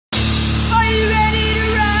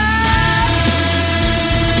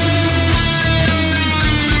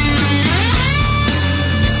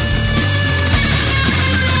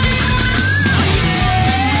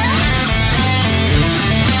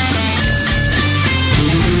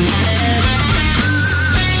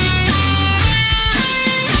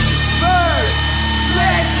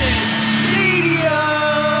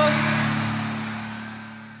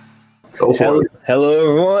Hello,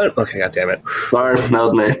 everyone. Okay, God damn it. Sorry, that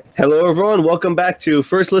was me. Hello, everyone. Welcome back to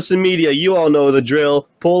First Listen Media. You all know the drill.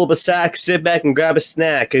 Pull up a sack, sit back, and grab a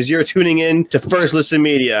snack because you're tuning in to First Listen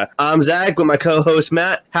Media. I'm Zach with my co-host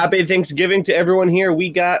Matt. Happy Thanksgiving to everyone here. We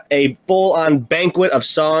got a full-on banquet of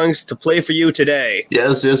songs to play for you today.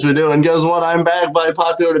 Yes, we do. And guess what? I'm back by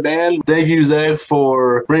popular demand. Thank you, Zach,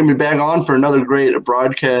 for bringing me back on for another great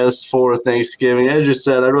broadcast for Thanksgiving. As you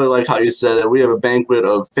said, I really like how you said it. We have a banquet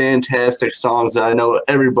of fantastic songs that I know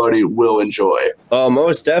everybody will enjoy. Oh,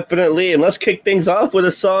 most definitely. And let's kick things off with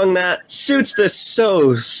a song that suits this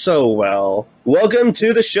so well. Welcome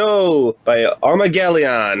to the Show by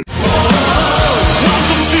Armagelion.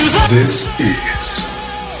 This is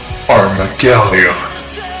Armagelion,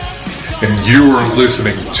 and you are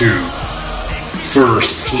listening to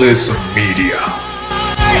First Listen Media.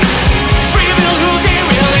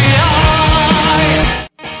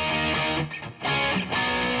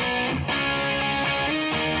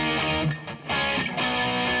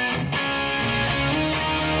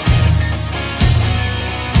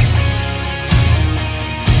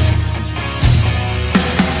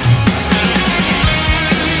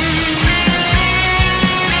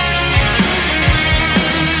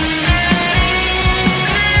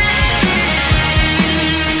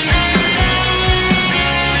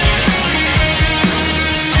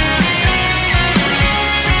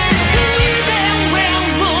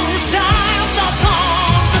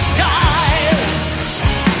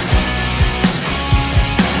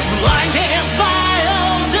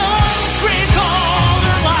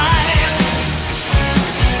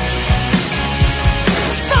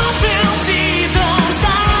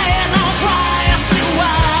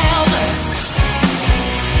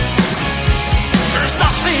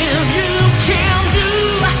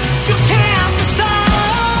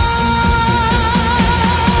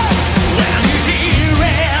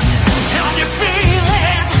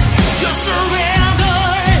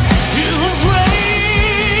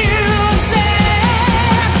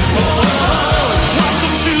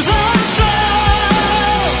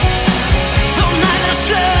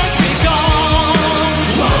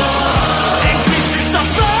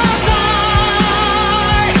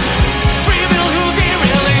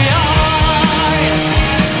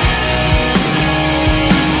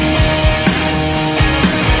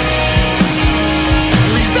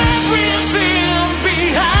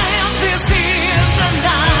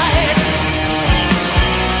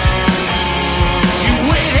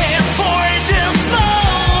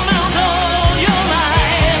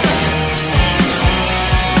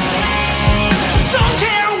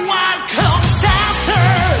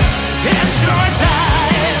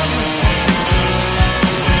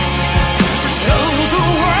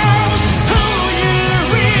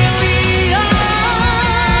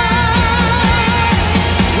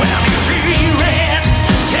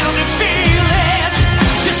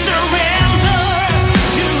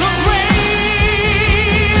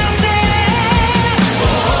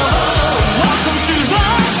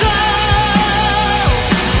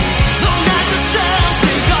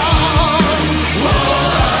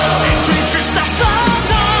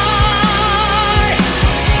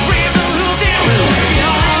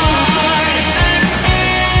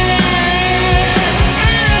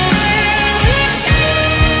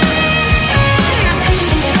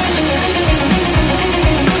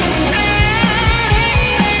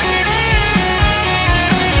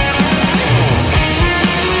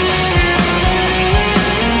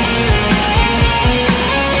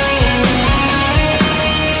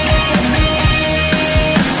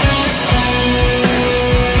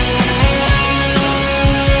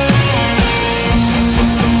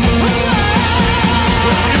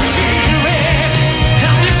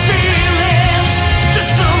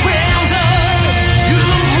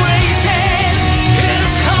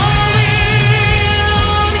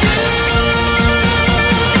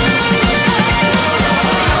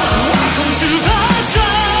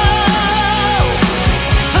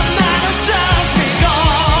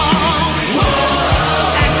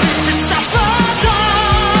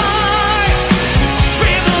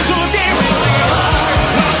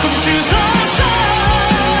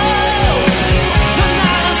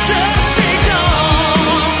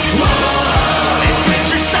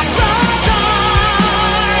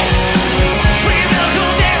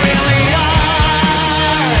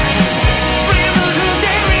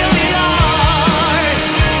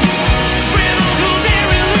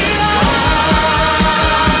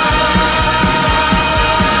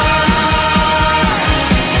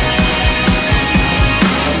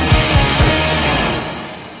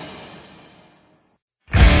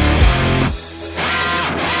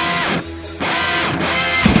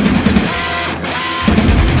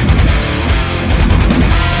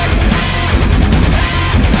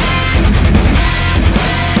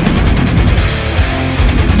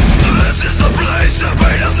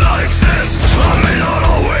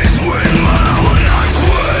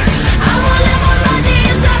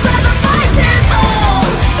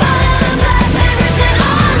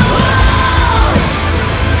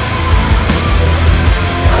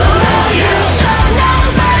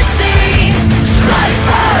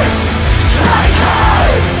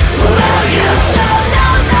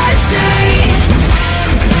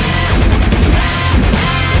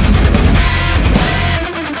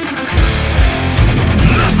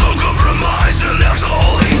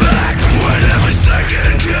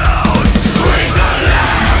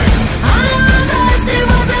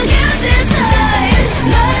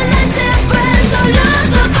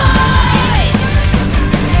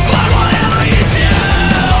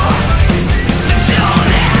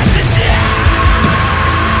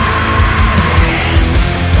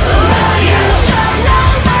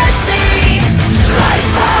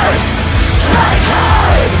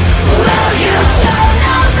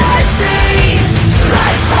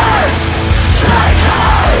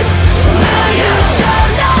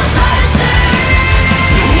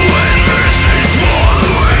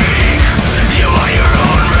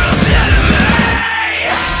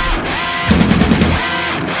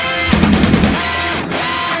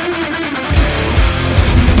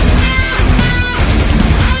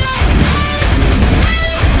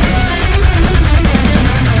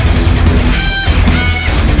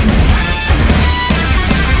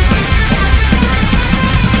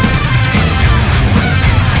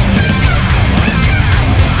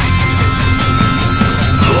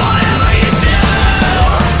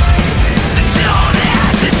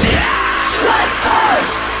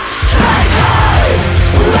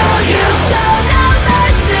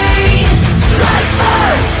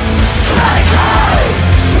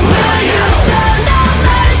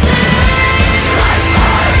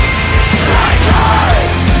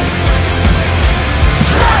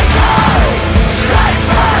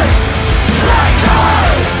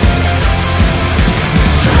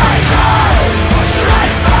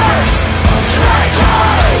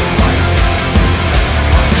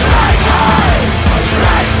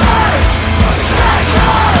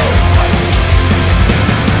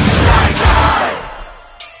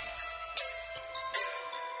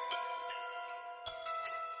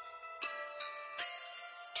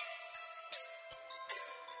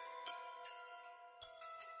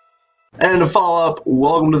 And to follow up,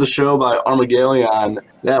 Welcome to the Show by Armagelion.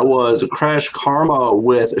 That was Krashkarma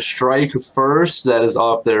with Strike First. That is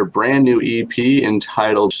off their brand new EP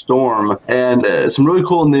entitled Storm. And some really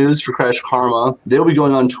cool news for Krashkarma. They'll be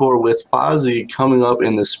going on tour with Fozzy coming up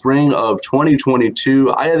in the spring of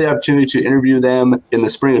 2022. I had the opportunity to interview them in the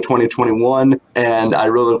spring of 2021, and I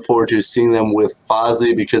really look forward to seeing them with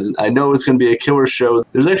Fozzy because I know it's going to be a killer show.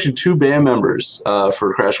 There's actually 2 band members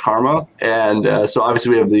for Krashkarma, and so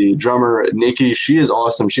obviously we have the drummer Nikki. She is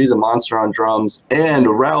awesome. She's a monster on drums.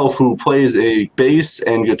 And Ralph, who plays a bass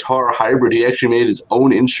and guitar hybrid, he actually made his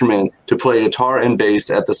own instrument to play guitar and bass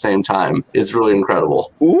at the same time. It's really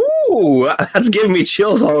incredible. Ooh, that's giving me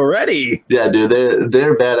chills already. Yeah, dude,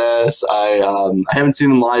 they're badass. I haven't seen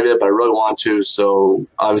them live yet, but I really want to. So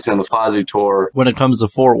obviously on the Fozzy tour. When it comes to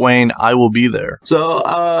Fort Wayne, I will be there. So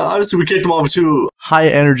obviously we kicked them off with 2 high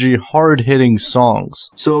energy, hard hitting songs.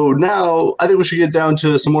 So now I think we should get down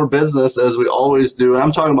to some more business as we always do. And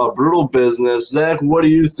I'm talking about brutal business. Zach, what do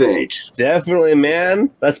you think? Definitely, man.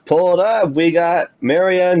 Let's pull it up. We got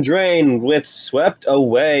Marion Drain with Swept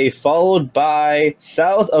Away, followed by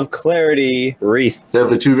South of Clarity, Wreath.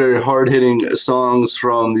 Definitely 2 very hard-hitting songs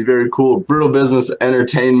from the very cool Brutal Business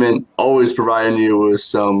Entertainment, always providing you with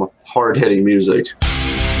some hard-hitting music.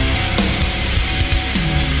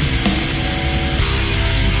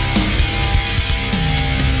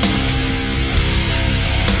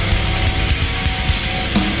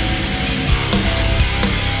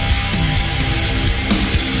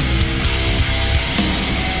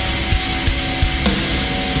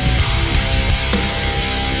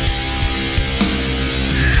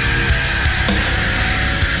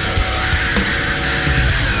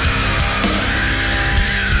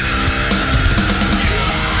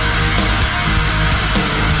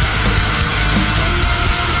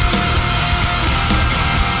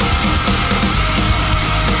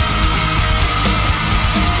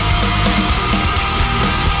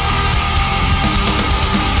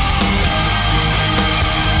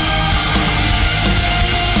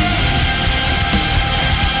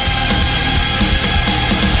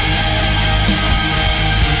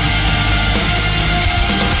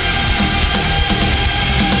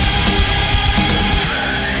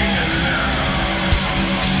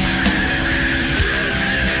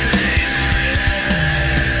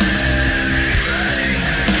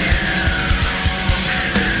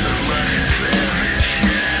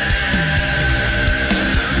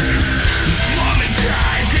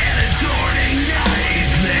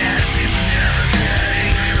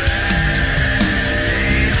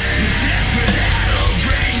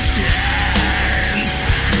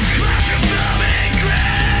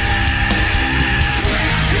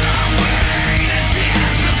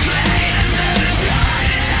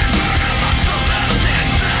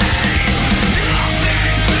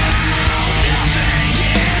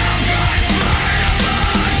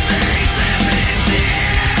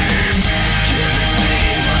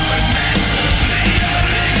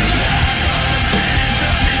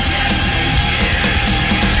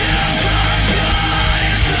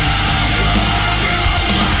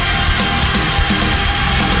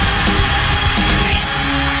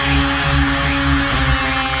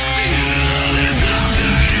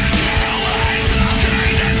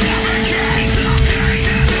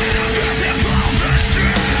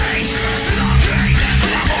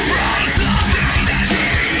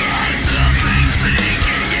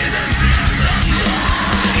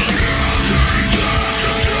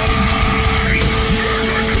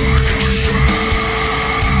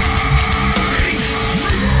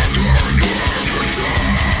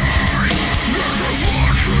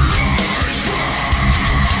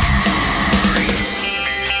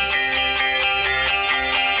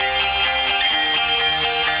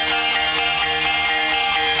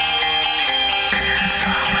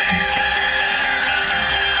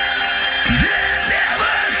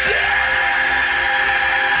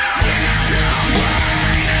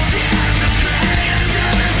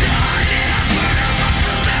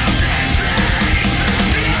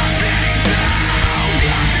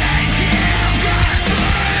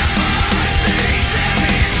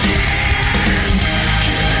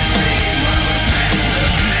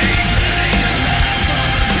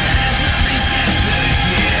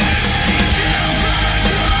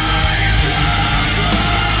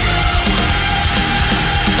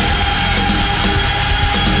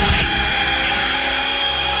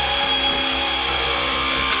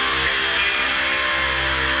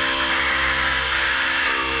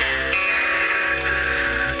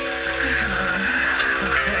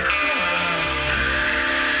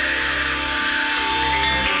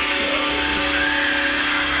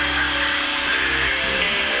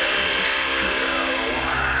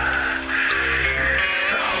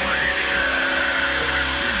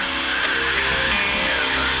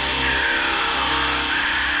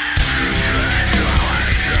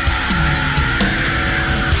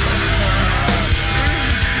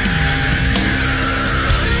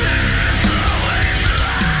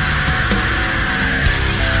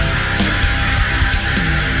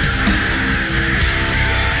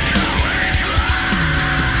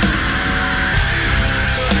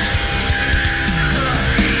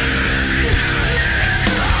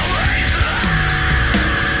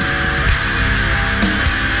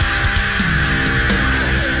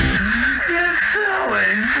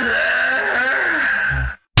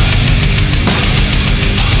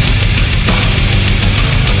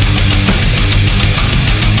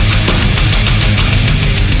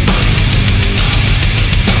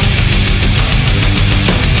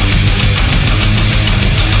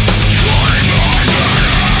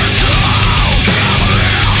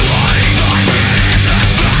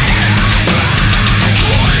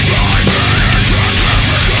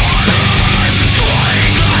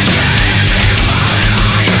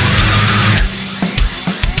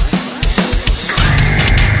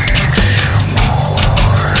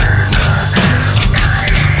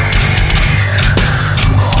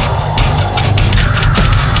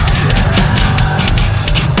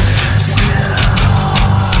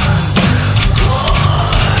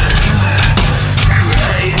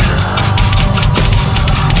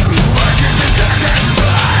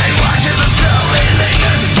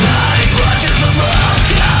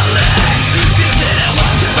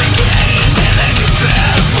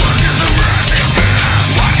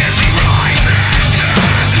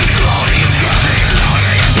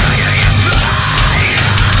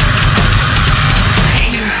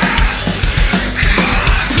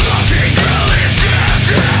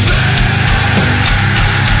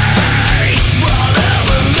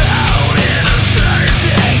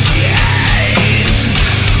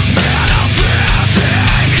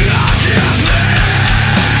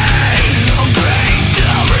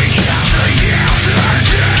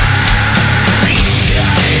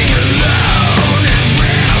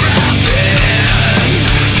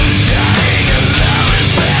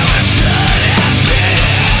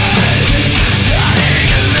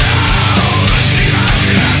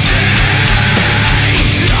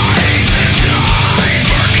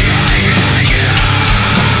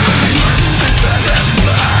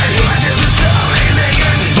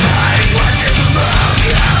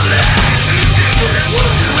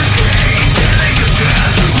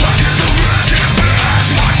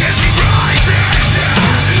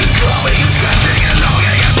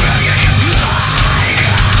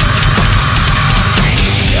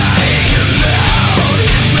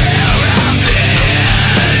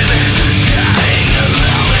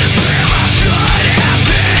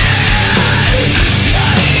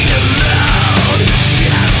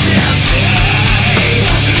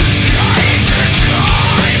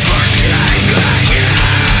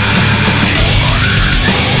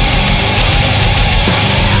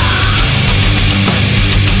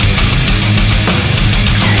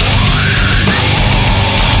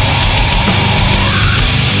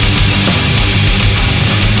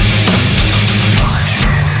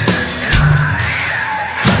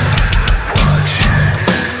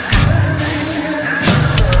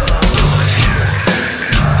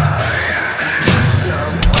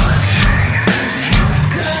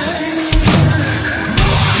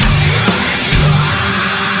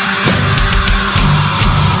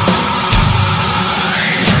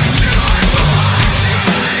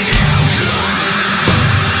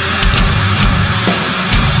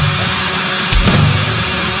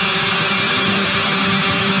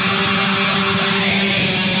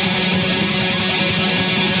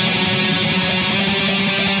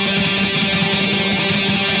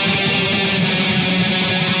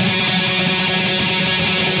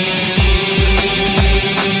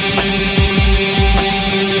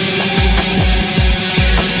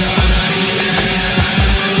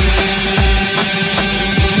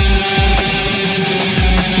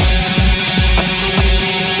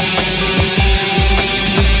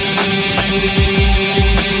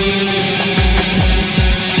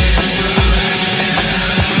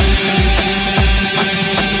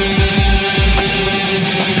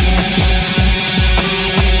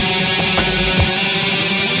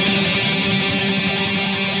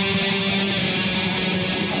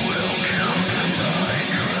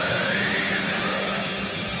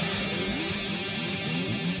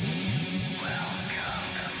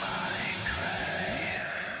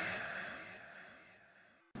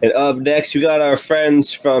 And up next, we got our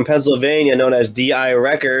friends from Pennsylvania known as DI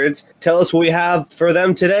Records. Tell us what we have for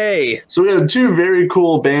them today. So we have two very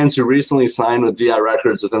cool bands who recently signed with DI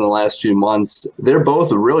Records within the last few months. They're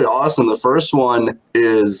both really awesome. The first one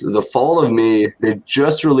is The Fall of Me. They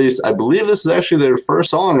just released, I believe this is actually their first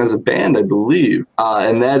song as a band, I believe.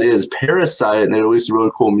 And that is Parasite, and they released a really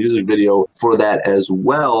cool music video for that as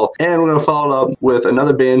well. And we're going to follow up with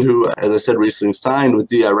another band who, as I said, recently signed with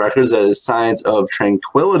DI Records. That is Signs of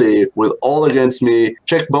Tranquility with All Against Me.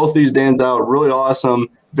 Check both these bands out. Really awesome.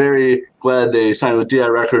 Very glad they signed with DI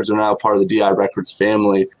Records and are now part of the DI Records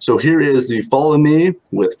family. So here is The Fall of Me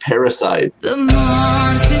with Parasite. The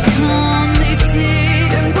monsters come, they sit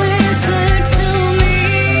and whisper to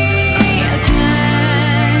me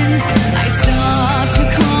again. I stop to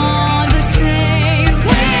conversate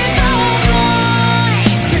with a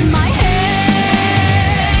voice in my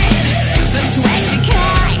head. The twisted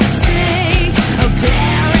kind of state, a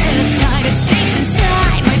parasite, it sinks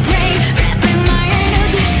inside my brain, wrapping my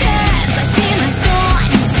inhibitions. I feel I've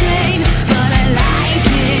gone insane, but I like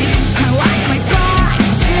it. I watch my body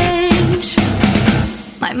change.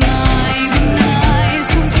 My mind and eyes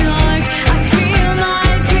go dark. I feel my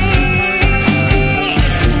pain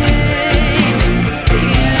escape. The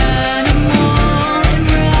animal it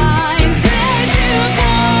rises to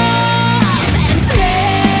come and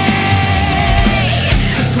play.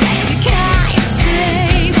 A twisted kind of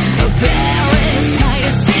state, a parasite,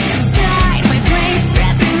 it sits inside my brain,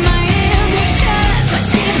 wrapping my inhibitions. I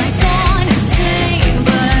feel like gone insane,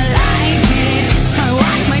 but I like it. I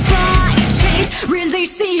watch my body change,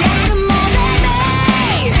 release the animal in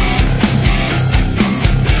me.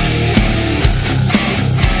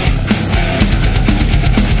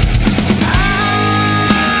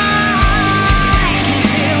 I can't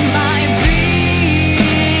feel my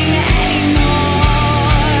being anymore.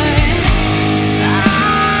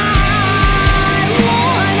 I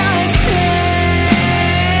wanna stay.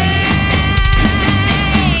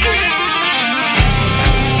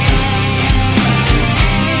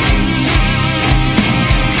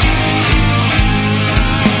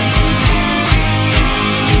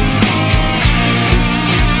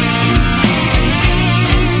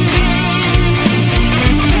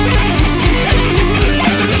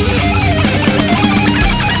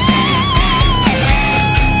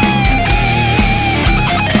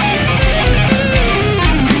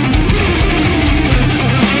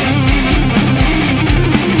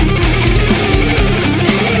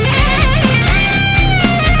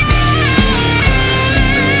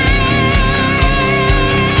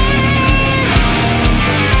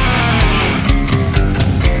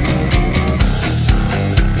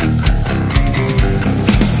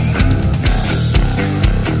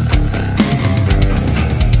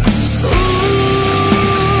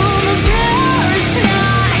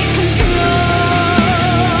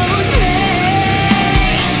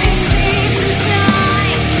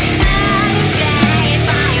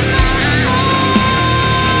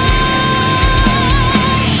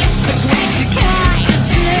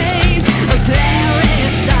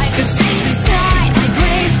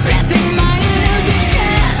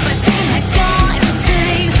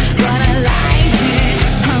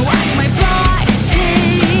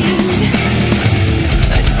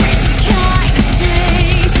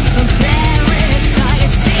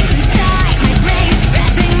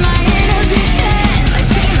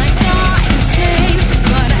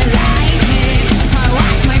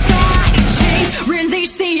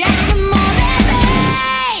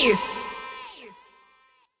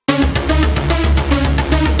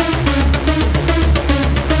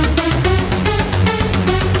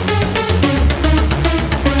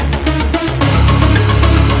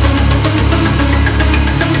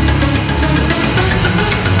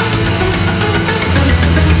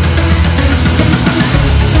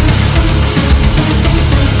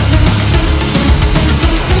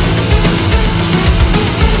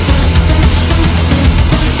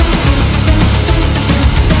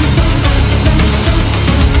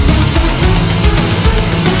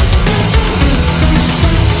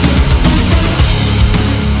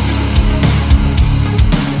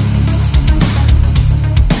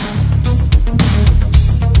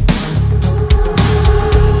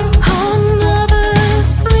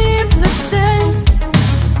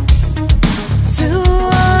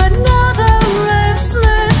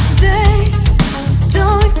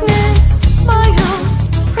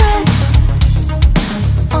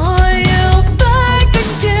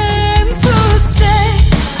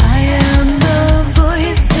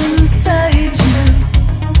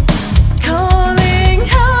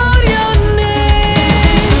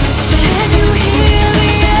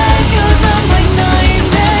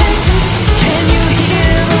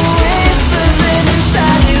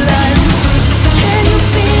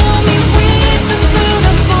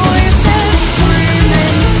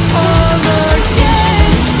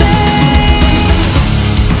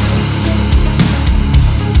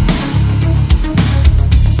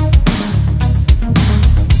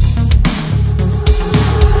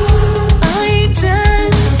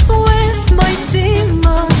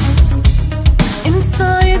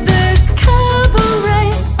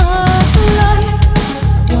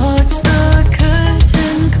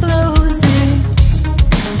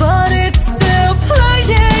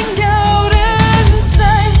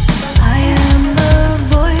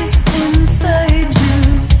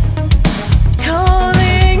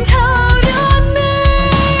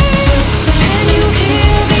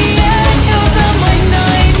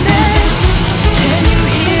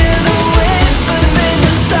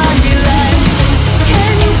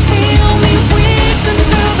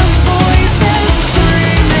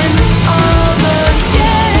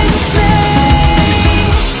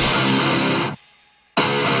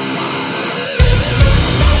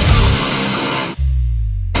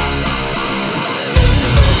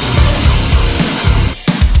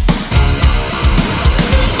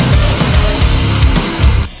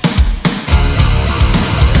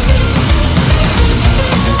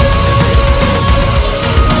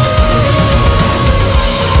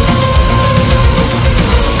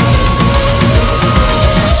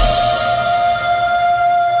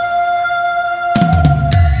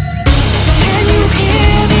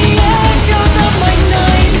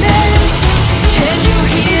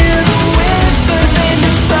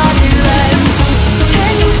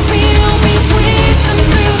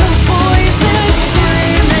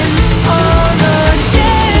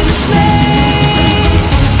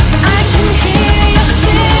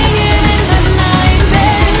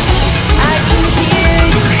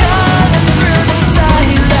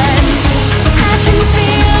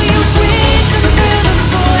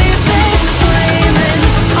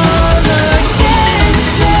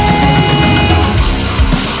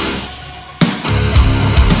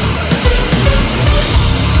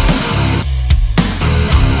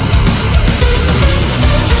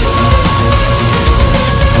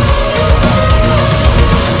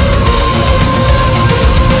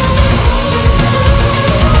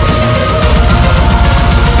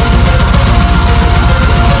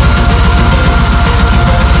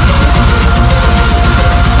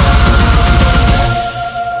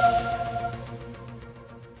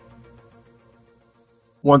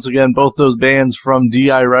 Once again, both those bands from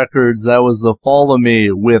DI Records. That was The Fall of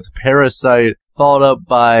Me with Parasite, followed up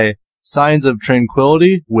by Signs of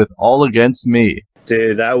Tranquility with All Against Me.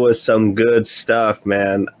 Dude, that was some good stuff,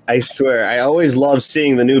 man. I swear, I always love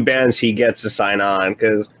seeing the new bands he gets to sign on,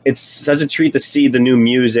 because it's such a treat to see the new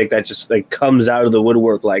music that just like comes out of the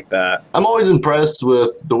woodwork like that. I'm always impressed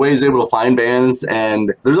with the way he's able to find bands,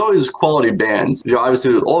 and there's always quality bands. You know,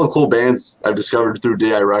 obviously, all the cool bands I've discovered through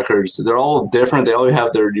DI Records, they're all different. They all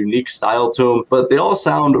have their unique style to them, but they all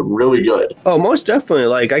sound really good. Oh, most definitely.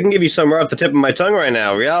 Like, I can give you some right off the tip of my tongue right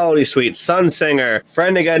now. Reality Suite, Sun Singer,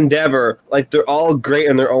 Frantic Endeavor, like, they're all great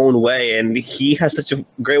in their own way, and he has such a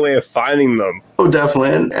great way of finding them. Oh, definitely.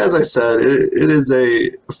 And as I said, it is a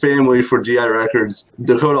family for DI Records.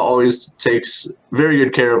 Dakota always takes very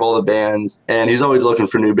good care of all the bands, and he's always looking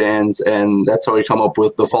for new bands, and that's how we come up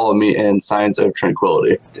with The Fall of Me and Signs of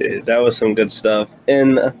Tranquility. Dude, that was some good stuff.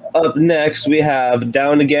 And up next, we have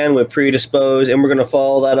Down Again with Predisposed, and we're going to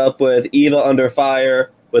follow that up with Eva Under Fire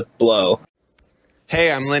with Blow.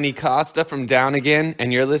 Hey, I'm Lenny Costa from Down Again,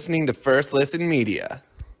 and you're listening to First Listen Media.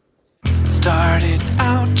 Started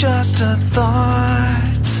out just a thought,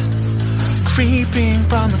 creeping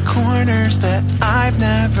from the corners that I've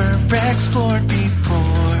never explored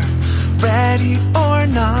before. Ready or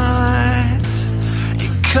not,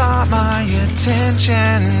 it caught my attention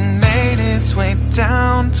and made its way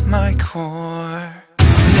down to my core.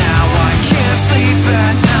 Now I can't sleep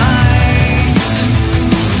at night,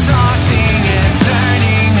 tossing and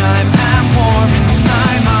turning, I'm at war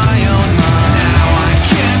inside my own mind. Now I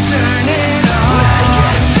can't turn it off, I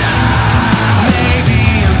can't stop. Maybe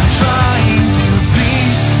I'm trying to be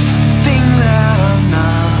something that I'm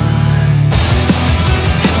not.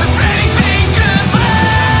 Is there anything good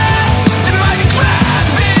left in my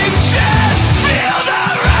decrepit chest? Feel the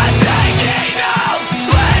rot taking hold,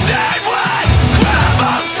 splendid wood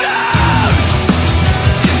crumbles down.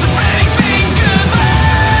 Is there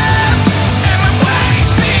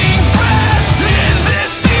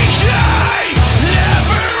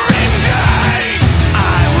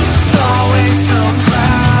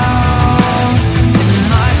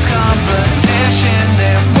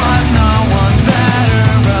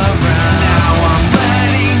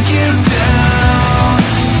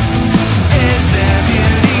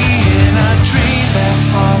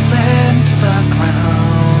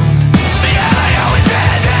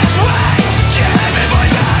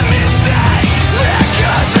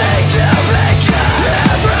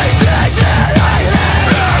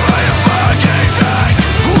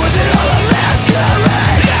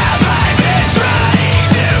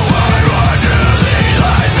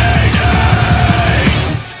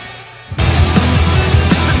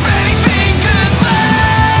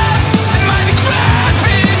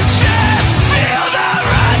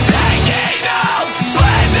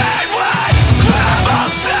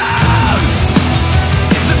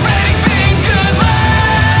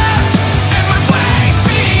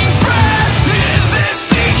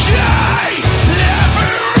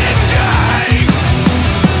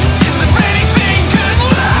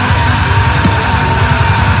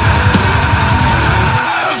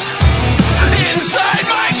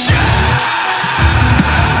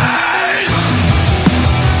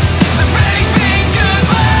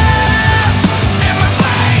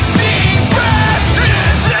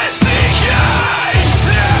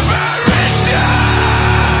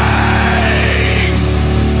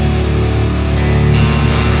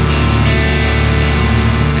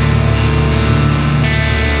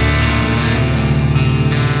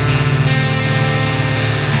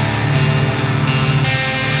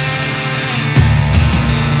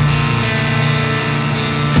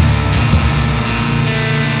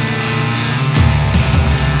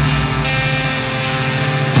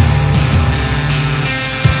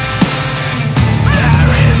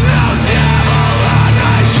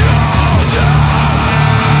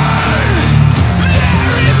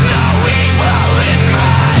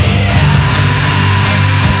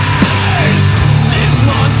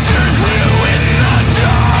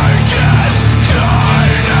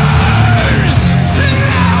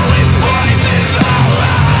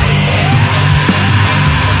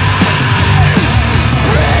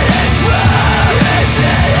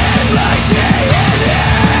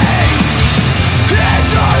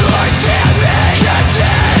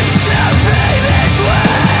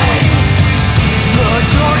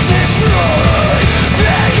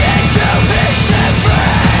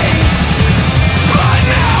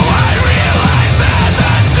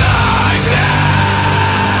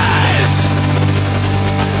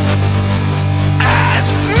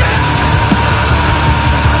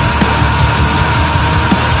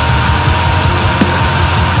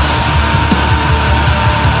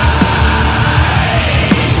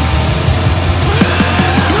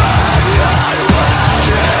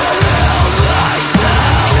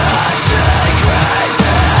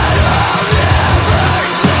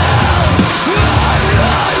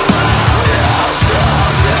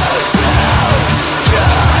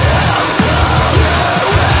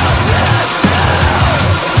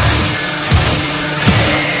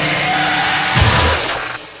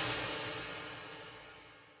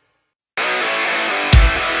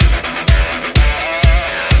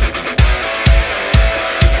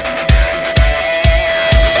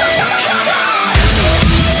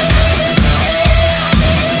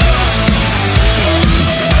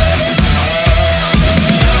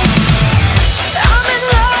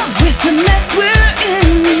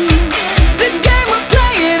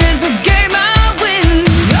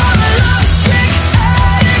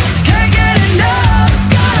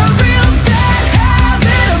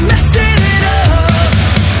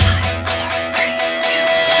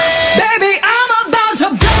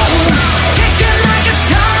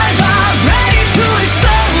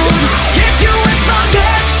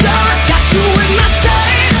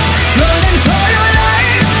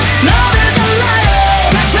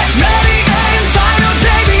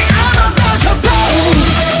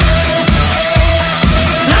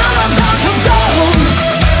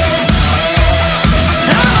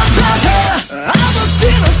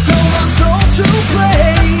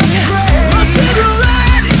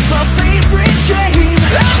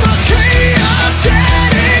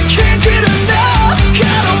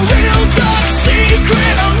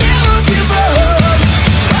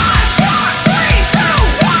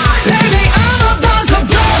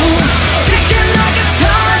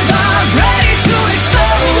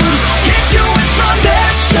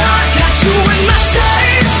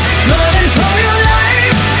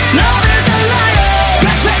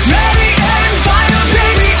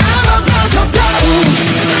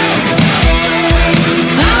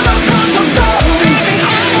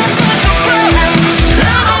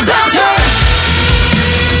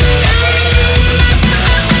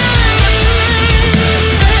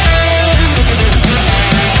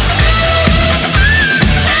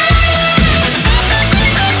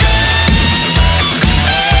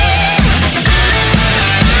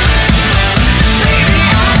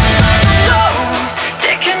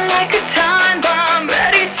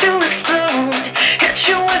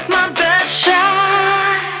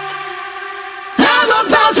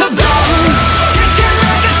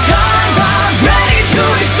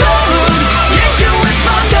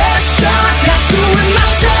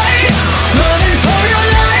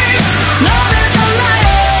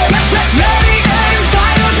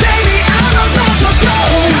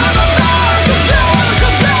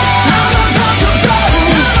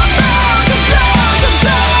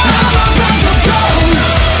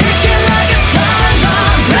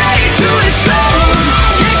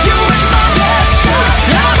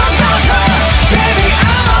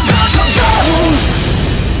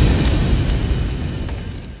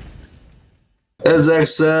As Zach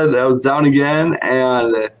said, I was down again,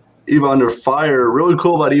 and Eva Under Fire. Really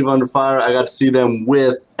cool about Eva Under Fire. I got to see them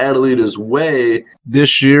with Adelita's Way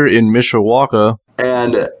this year in Mishawaka.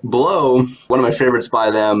 And Blow, one of my favorites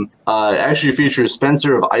by them, actually features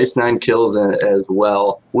Spencer of Ice Nine Kills in it as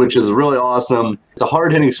well, which is really awesome. It's a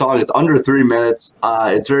hard-hitting song. It's under 3 minutes.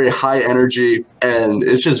 It's very high energy, and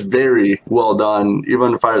it's just very well done. Eva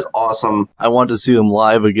Under Fire is awesome. I want to see them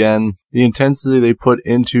live again. The intensity they put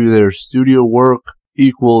into their studio work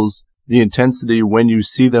equals the intensity when you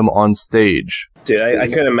see them on stage. Dude, I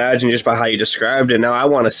couldn't imagine just by how you described it. Now I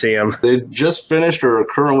want to see them. They just finished or are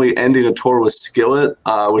currently ending a tour with Skillet,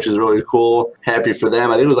 which is really cool. Happy for them.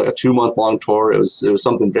 I think it was like a 2-month long tour. It was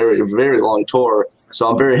something very long tour. So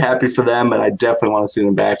I'm very happy for them, and I definitely want to see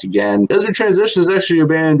them back again. As we transition, is actually a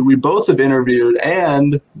band we both have interviewed,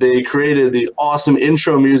 and they created the awesome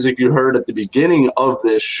intro music you heard at the beginning of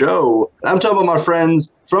this show. I'm talking about my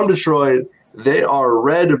friends from Detroit. They are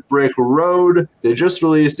Red Brick Road. They just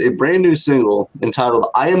released a brand new single entitled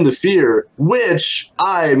I Am the Fear, which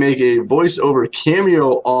I make a voiceover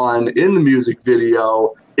cameo on in the music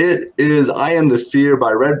video. It is I Am the Fear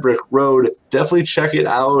by Red Brick Road. Definitely check it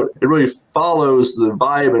out. It really follows the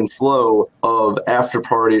vibe and flow of After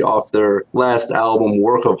Party off their last album,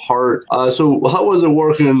 Work of Heart. So how was it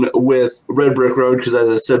working with Red Brick Road? Because as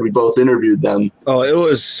I said, we both interviewed them. Oh, it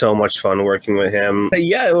was so much fun working with him.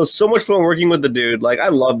 Yeah, it was so much fun working with the dude. Like, I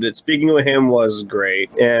loved it. Speaking with him was great.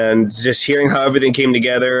 And just hearing how everything came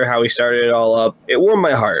together, how he started it all up, it warmed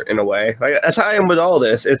my heart in a way. Like, that's how I am with all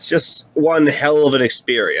this. It's just one hell of an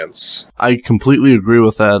experience. I completely agree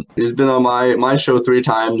with that. He's been on my show 3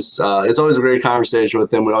 times. It's always a great conversation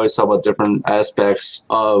with him. We always talk about different aspects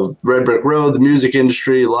of Red Brick Road, the music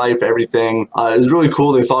industry, life, everything. It was really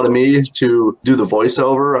cool. They thought of me to do the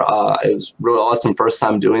voiceover. It was really awesome first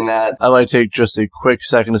time doing that. I'd like to take just a quick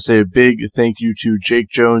second to say a big thank you to Jake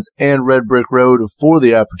Jones and Red Brick Road for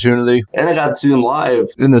the opportunity. And I got to see them live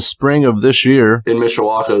in the spring of this year in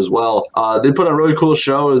Mishawaka as well. They put on a really cool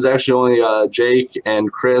show. It was actually only Jake and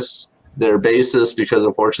Chris, their bassist, because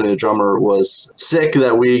unfortunately the drummer was sick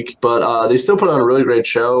that week, but they still put on a really great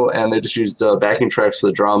show, and they just used backing tracks for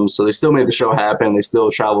the drums, so they still made the show happen. They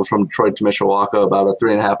still traveled from Detroit to Mishawaka, about a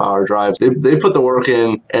 3.5-hour drive. They put the work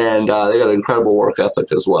in, and they got an incredible work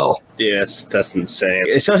ethic as well. Yes, that's insane.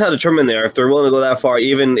 It shows how determined they are. If they're willing to go that far,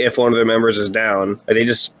 even if one of their members is down, they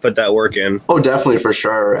just put that work in. Oh, definitely, for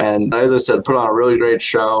sure. And as I said, put on a really great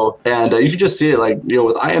show, and you can just see it, like, you know,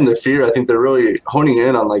 with I Am the Fear, I think they're really honing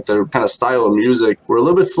in on like their kind of style of music. We're a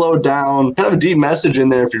little bit slowed down, kind of a deep message in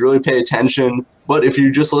there if you really pay attention. But if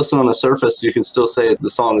you just listen on the surface, you can still say the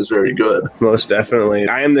song is very good. Most definitely.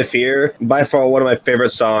 I Am the Fear, by far one of my favorite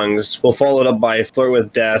songs. We'll follow it up by Flirt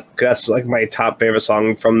with Death, because that's like my top favorite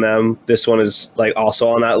song from them. This one is like also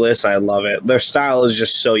on that list. I love it. Their style is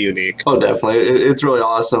just so unique. Oh, definitely. It's really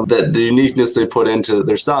awesome that the uniqueness they put into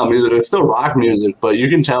their style of music. It's still rock music, but you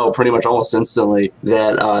can tell pretty much almost instantly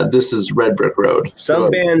that this is Red Brick Road. Some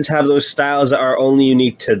bands have those styles that are only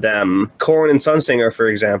unique to them. Korn and Sunsinger, for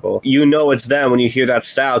example. You know it's them when you hear that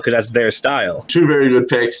style because that's their style. 2 very good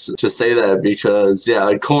picks to say that, because yeah,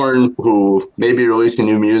 like Korn, who may be releasing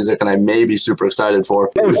new music and I may be super excited for.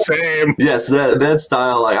 Oh, same. Yes, that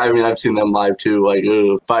style, like, I mean, I've seen them live too, like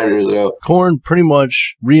 5 years ago. Korn pretty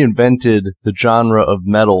much reinvented the genre of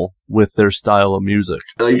metal with their style of music.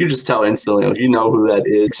 Like, you just tell instantly, like, you know who that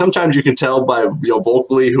is. Sometimes you can tell by, you know,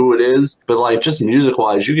 vocally who it is, but like just music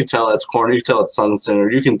wise, you can tell that's Korn, you can tell it's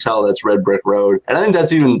Sunsinger, you can tell that's Red Brick Road. And I think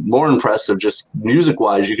that's even more impressive, just music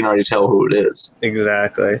wise, you can already tell who it is.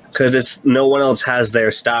 Exactly. Because it's no one else has their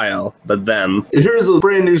style but them. Here's a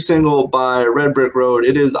brand new single by Red Brick Road.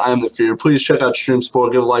 It is I Am the Fear. Please check out Stream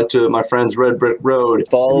Sport. Give a like to my friends Red Brick Road.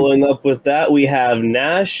 Following up with that, we have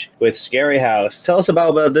N.A.S.H with Scary House. Tell us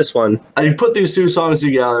about this one. I put these 2 songs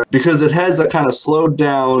together because it has a kind of slowed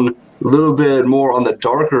down, a little bit more on the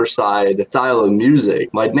darker side style of music.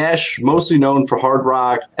 Like N.A.S.H, mostly known for hard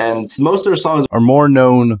rock, and most of their songs are more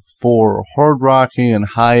known for hard rocking and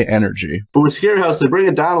high energy. But with Scary House, they bring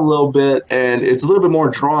it down a little bit, and it's a little bit more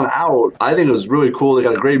drawn out. I think it was really cool. They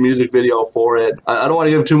got a great music video for it. I don't want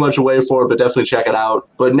to give too much away for it, but definitely check it out.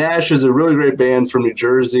 But N.A.S.H is a really great band from New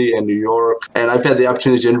Jersey and New York, and I've had the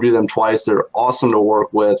opportunity to interview them twice. They're awesome to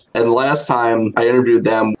work with. And last time I interviewed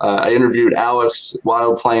them, I interviewed Alex,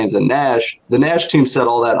 Wild Plains, and N.A.S.H. The N.A.S.H team set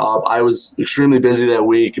all that up. I was extremely busy that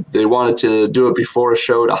week. They wanted to do it before a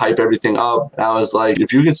show to hype everything up. And I was like,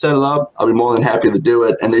 if you can set it up, I'll be more than happy to do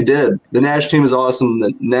it. And they did. The N.A.S.H team is awesome.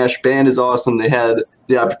 The N.A.S.H band is awesome. They had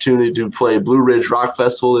the opportunity to play Blue Ridge Rock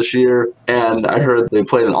Festival this year, and I heard they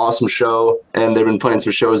played an awesome show, and they've been playing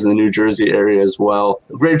some shows in the New Jersey area as well.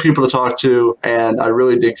 Great people to talk to, and I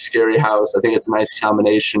really dig Scary House. I think it's a nice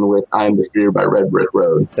combination with I Am the Fear by Red Brick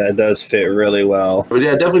Road. That does fit really well. But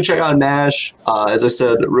yeah, definitely check out N.A.S.H. As I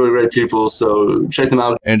said, really great people, so check them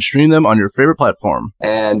out. And stream them on your favorite platform.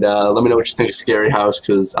 And let me know what you think of Scary House,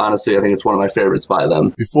 because honestly, I think it's one of my favorites by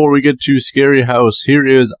them. Before we get to Scary House, here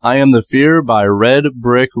is I Am the Fear by Red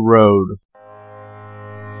Brick Road.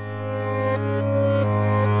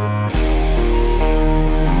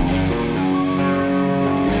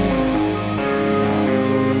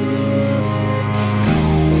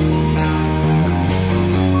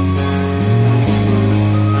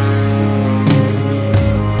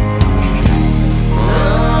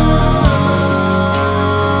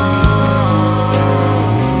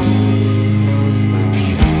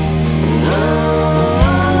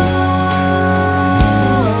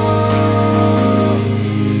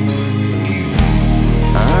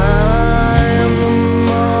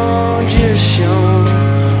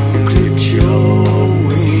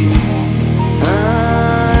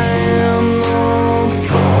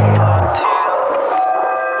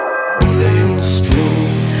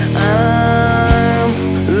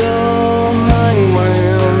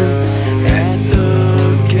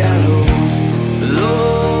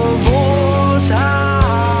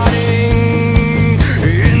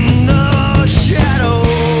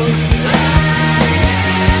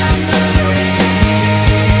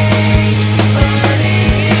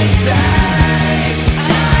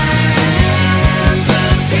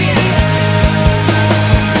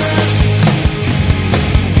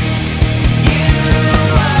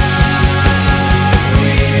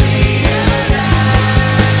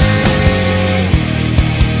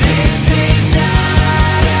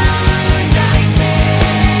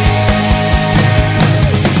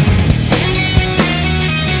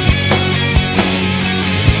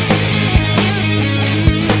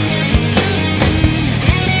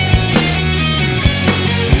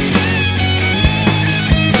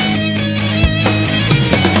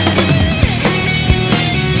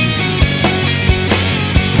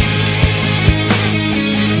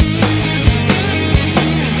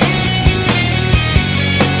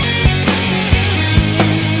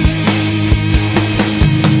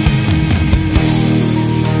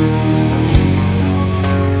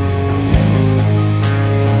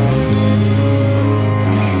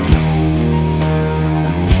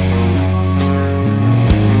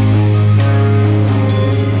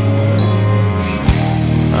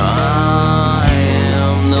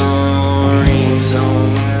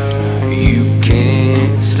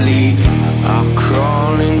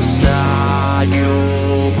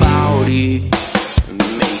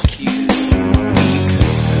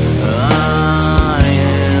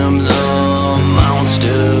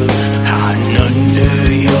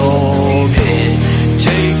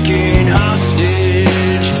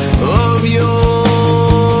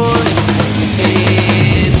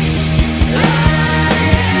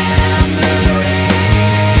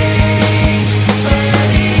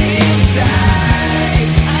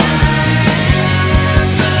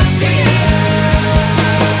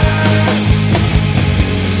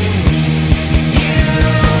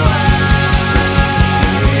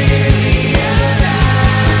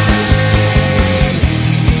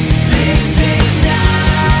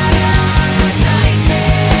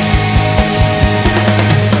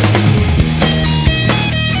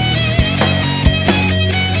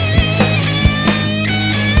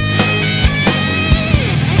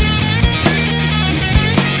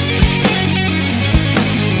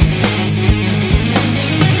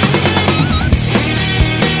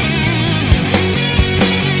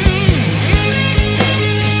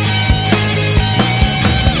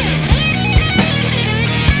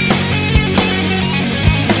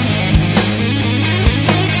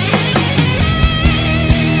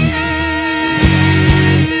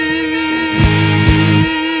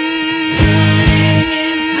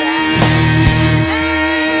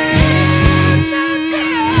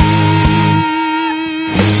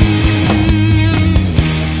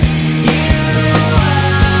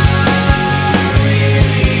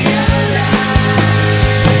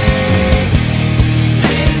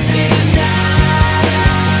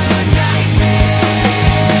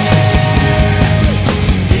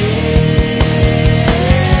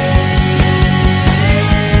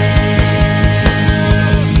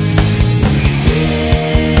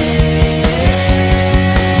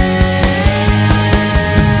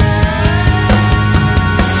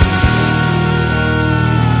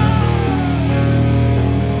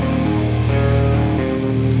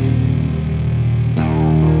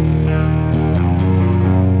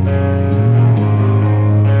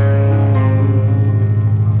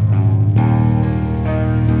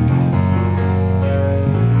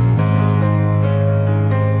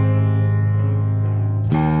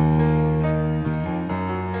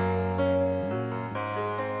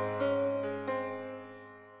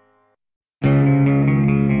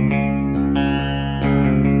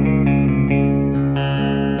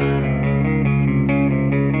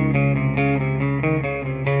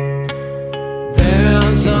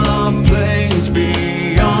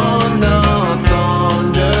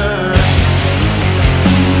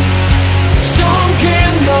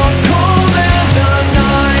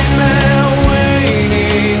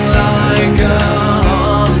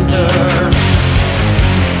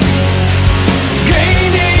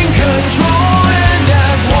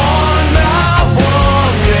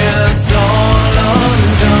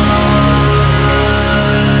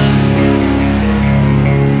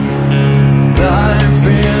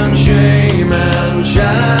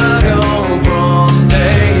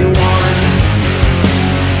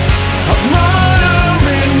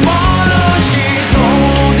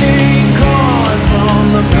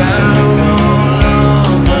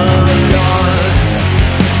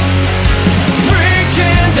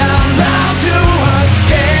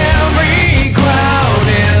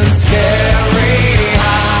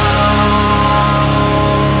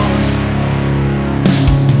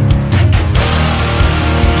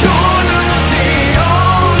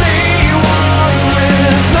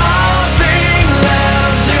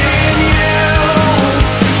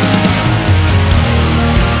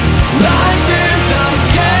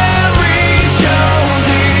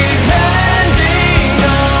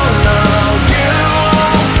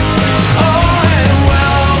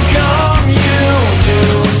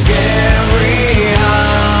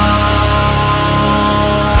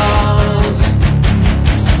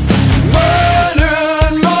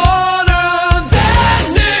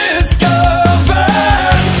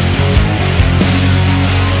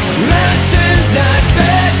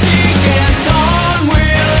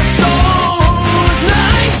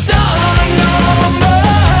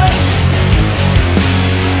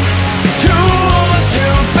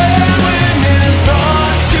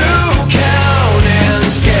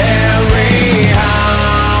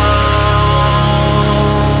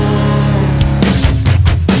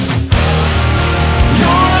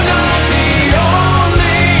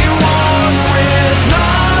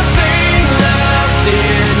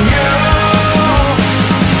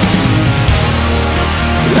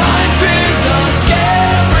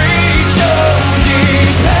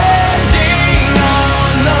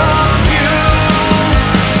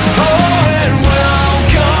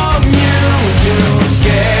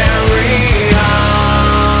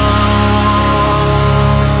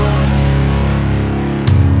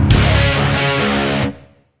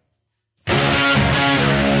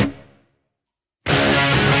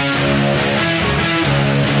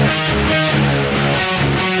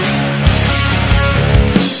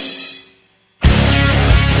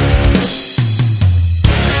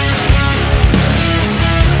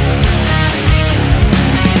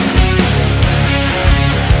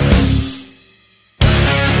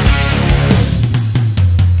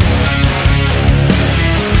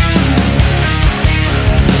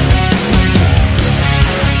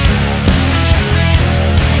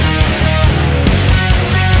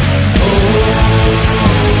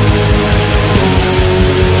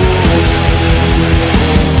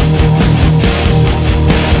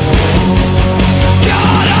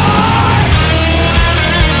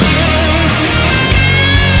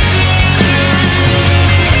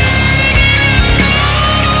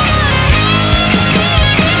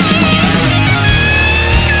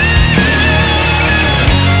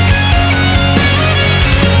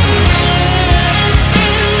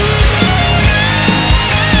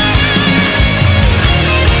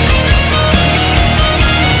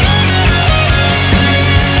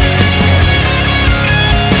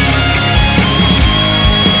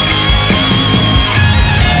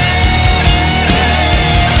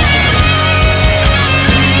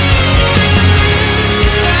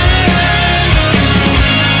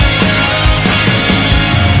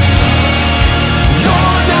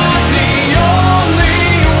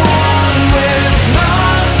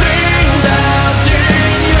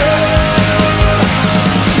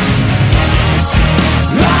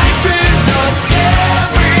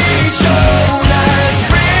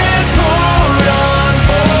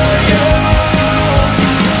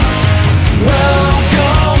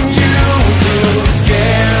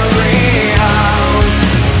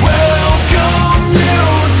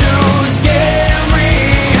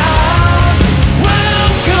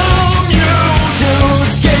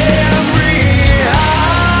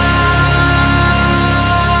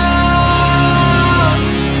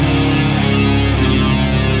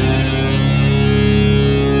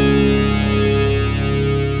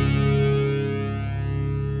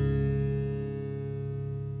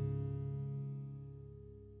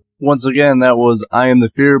 Once again, that was I Am the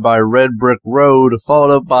Fear by Red Brick Road,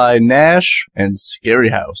 followed up by N.A.S.H and Scary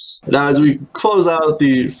House. Now, as we close out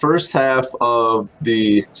the first half of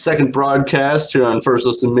the second broadcast here on First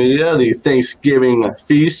Listen Media, the Thanksgiving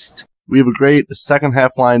Feast, we have a great second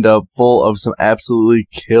half lined up full of some absolutely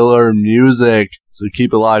killer music. So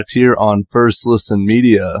keep it locked here on First Listen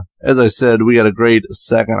Media. As I said, we got a great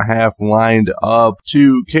second half lined up.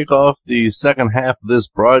 To kick off the second half of this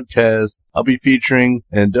broadcast, I'll be featuring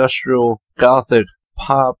an industrial gothic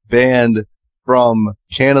pop band from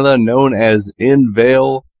Canada known as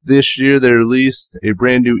N.A.S.H. This year they released a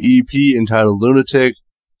brand new EP entitled Lunatic.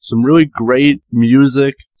 Some really great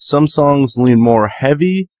music. Some songs lean more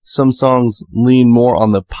heavy. Some songs lean more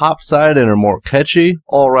on the pop side and are more catchy.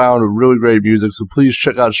 All around, really great music. So please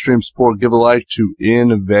check out Stream Support. Give a like to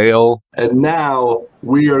N.A.S.H. And now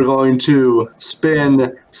we are going to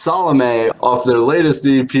spin Salome off their latest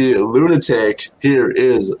EP, Lunatic. Here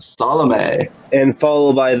is Salome. And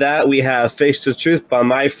followed by that, we have Face the Truth by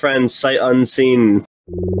my friend Sight Unseen.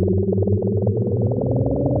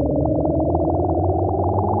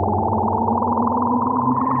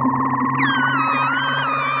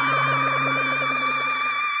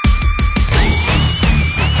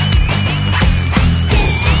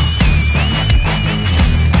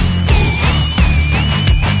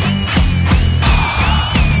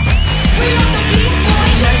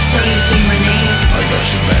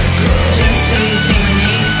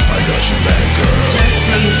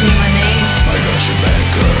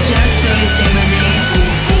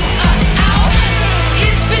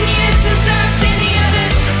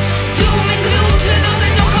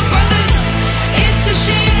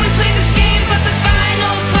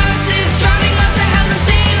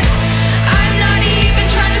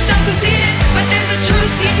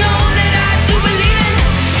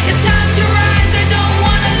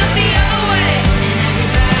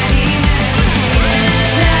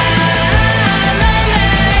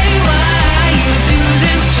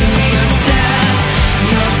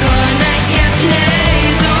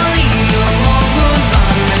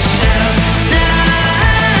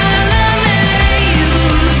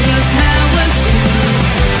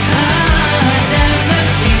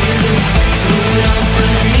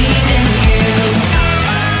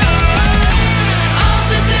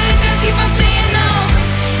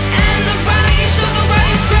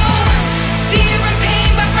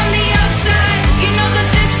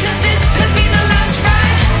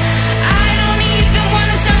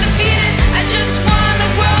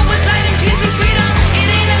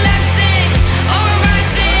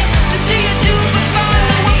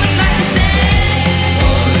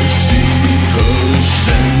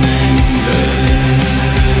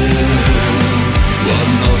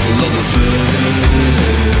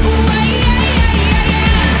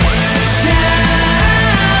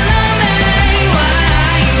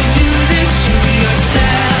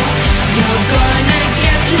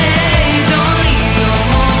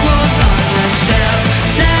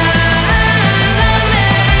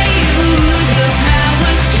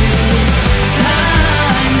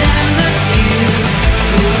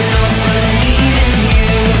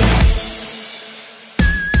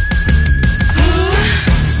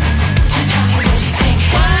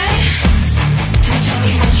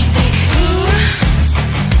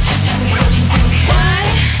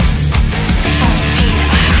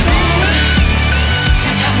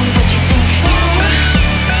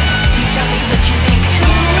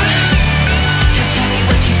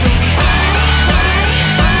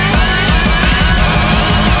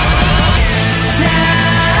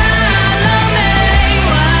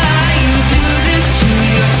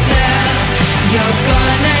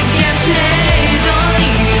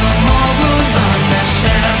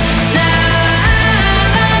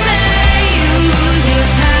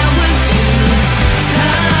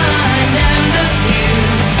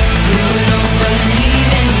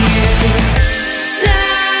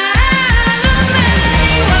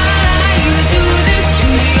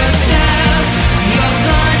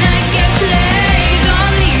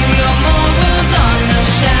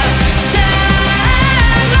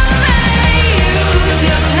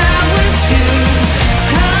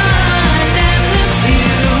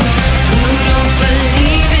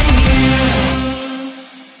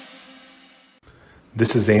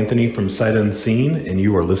 This is Anthony from Sight Unseen, and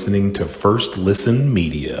you are listening to First Listen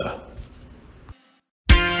Media.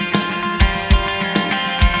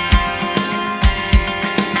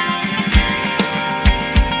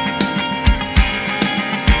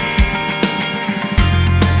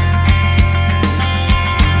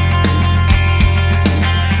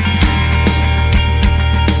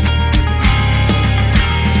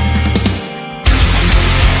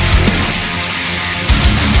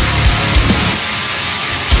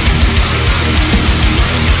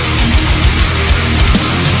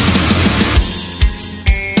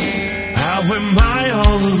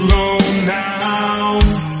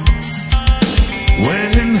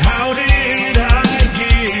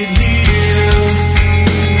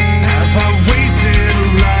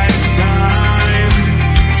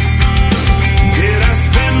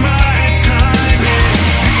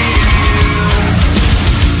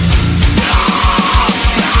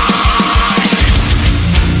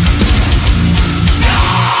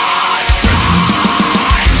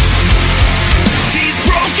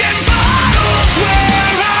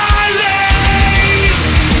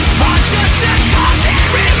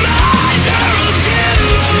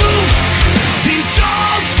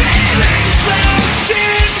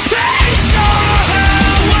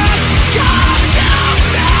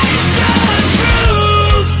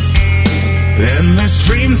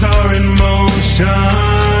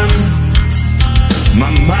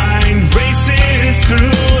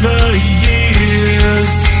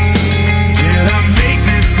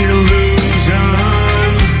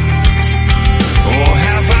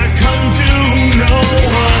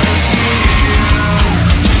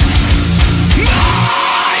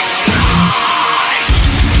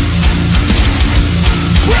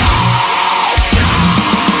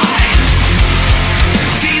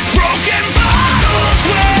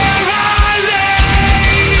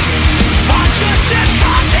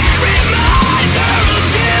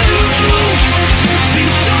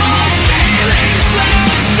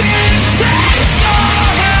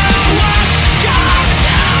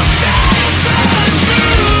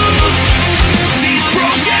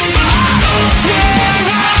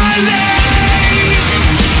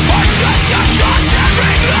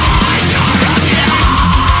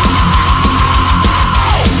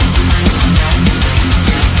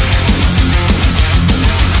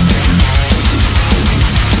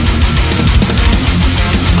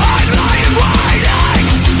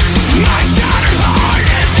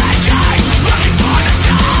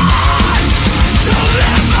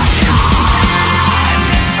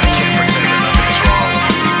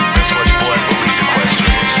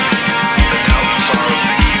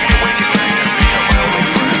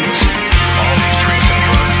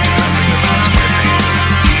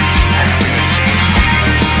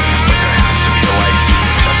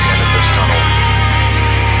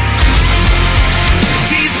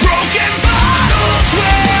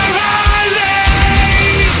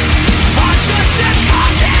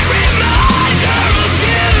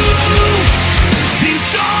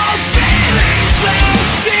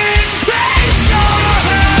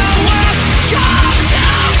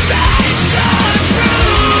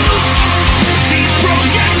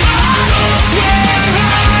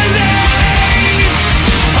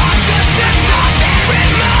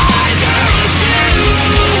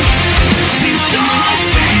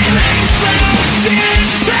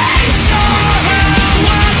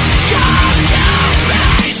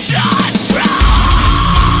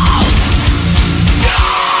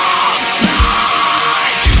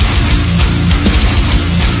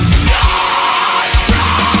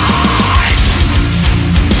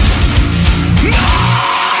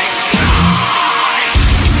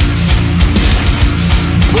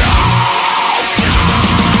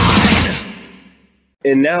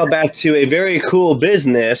 And now back to a very cool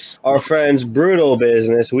business, our friend's brutal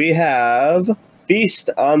business. We have Feast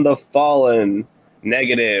on the Fallen,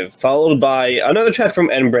 Negative, followed by another track from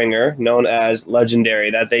Endbringer, known as Legendary,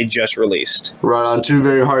 that they just released. Right on, two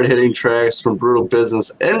very hard-hitting tracks from Brutal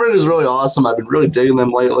Business. Endbringer is really awesome. I've been really digging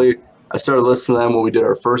them lately. I started listening to them when we did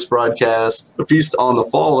our first broadcast. The Feast on the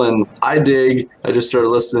Fallen, I dig. I just started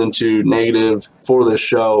listening to Negative for this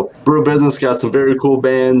show. Brutal Business got some very cool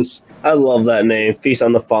bands. I love that name, Feast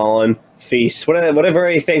on the Fallen. Feast. What a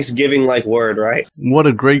very Thanksgiving-like word, right? What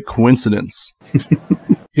a great coincidence.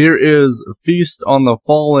 Here is Feast on the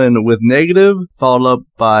Fallen with Negative, followed up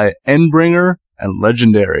by Endbringer and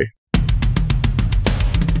Legendary.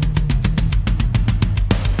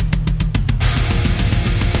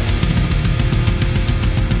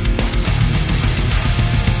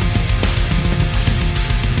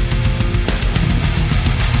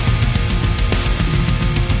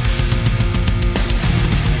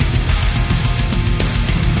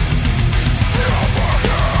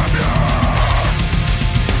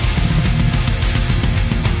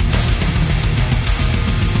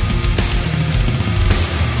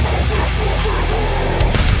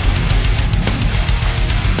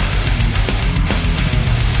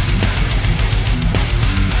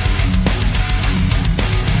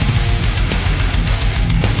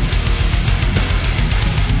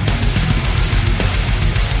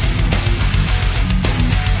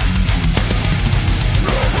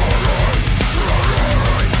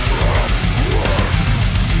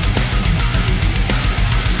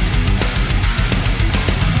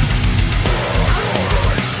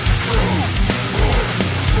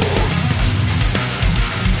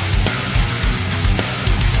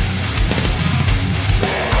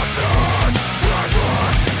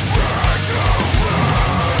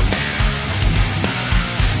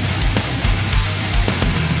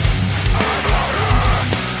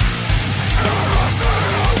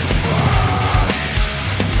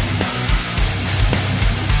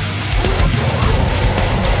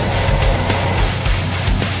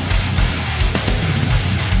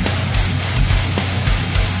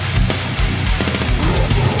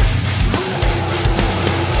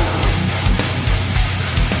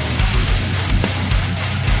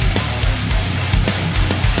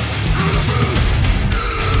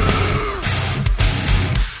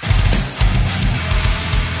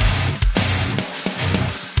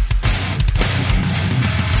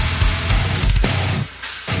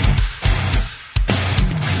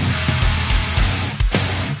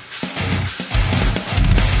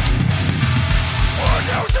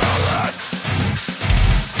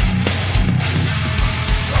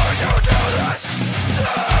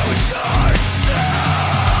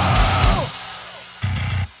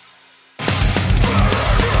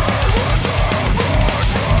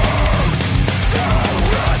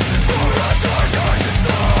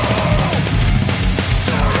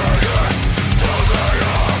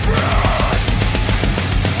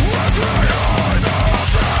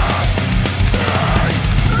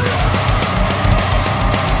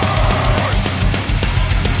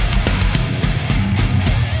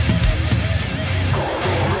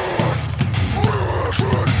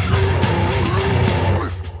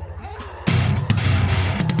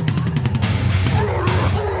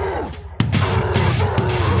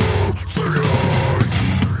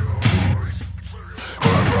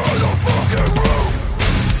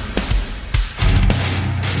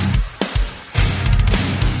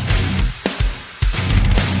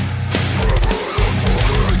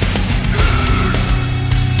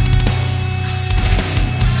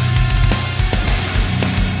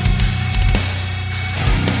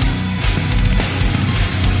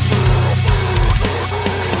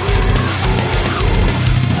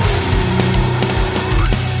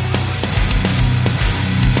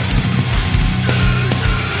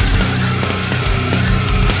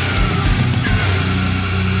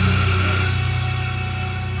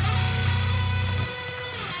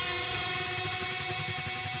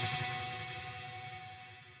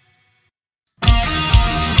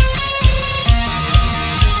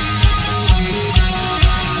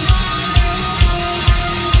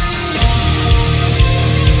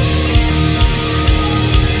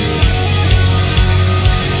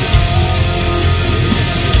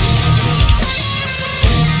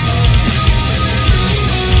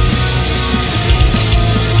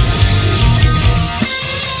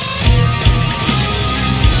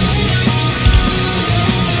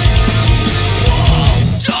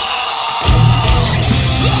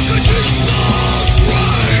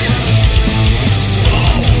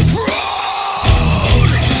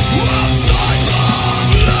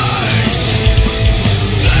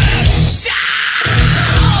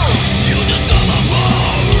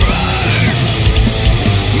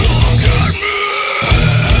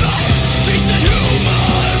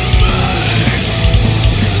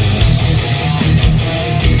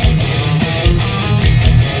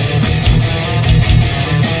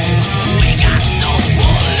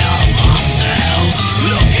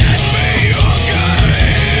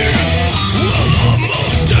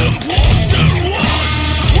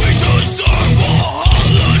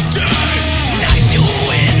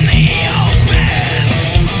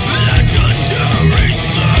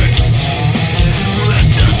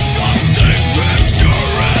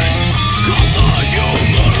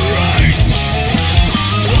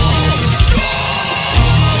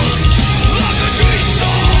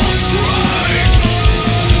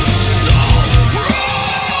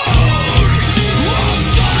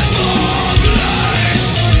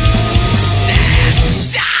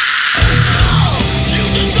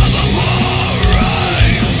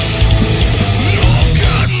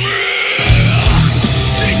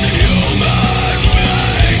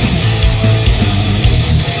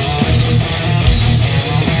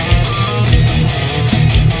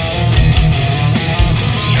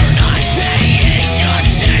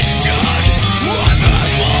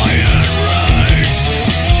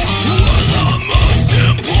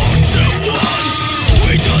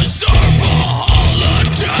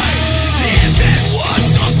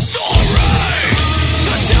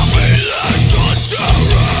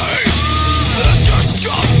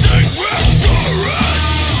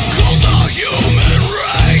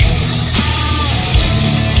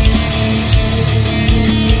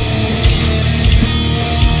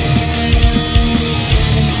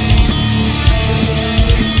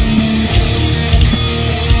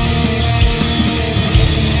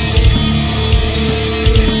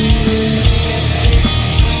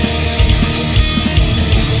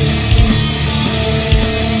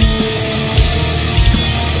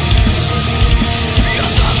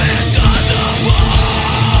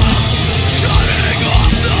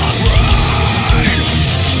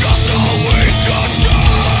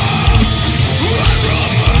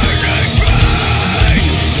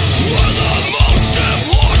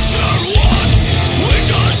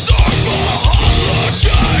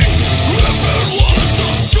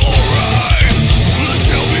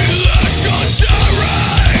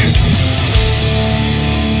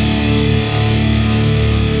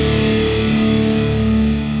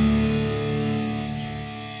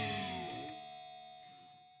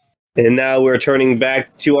 And now we're turning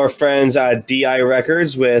back to our friends at DI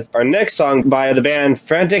Records with our next song by the band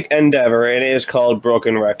Frantic Endeavor, and it is called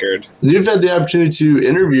Broken Record. You've had the opportunity to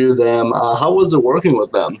interview them. How was it working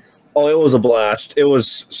with them? Oh, it was a blast. It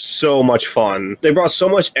was so much fun. They brought so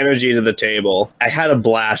much energy to the table. I had a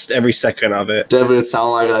blast every second of it. Definitely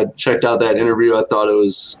sounded like I checked out that interview. I thought it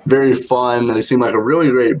was very fun. They seemed like a really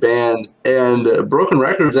great band. And Broken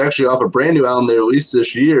Records actually off a brand new album they released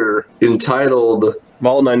this year entitled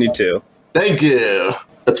Vault 92. Thank you.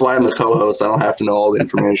 That's why I'm the co-host. I don't have to know all the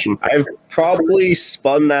information. I've probably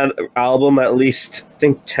spun that album at least, I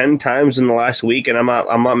think, 10 times in the last week, and I'm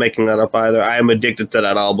not making that up either. I am addicted to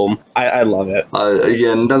that album. I love it.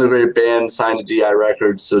 Again, another great band signed to DI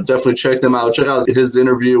Records, so definitely check them out. Check out his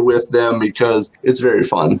interview with them because it's very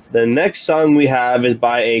fun. The next song we have is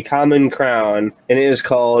by A Common Crown, and it is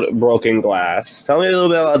called Broken Glass. Tell me a little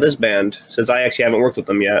bit about this band, since I actually haven't worked with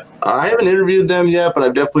them yet. I haven't interviewed them yet, but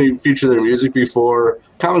I've definitely featured their music before.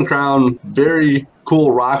 Common Crown, very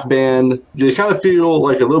cool rock band. They kind of feel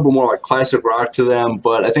like a little bit more like classic rock to them,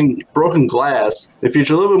 but I think Broken Glass, they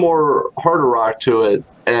feature a little bit more harder rock to it,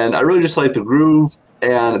 and I really just like the groove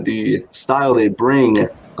and the style they bring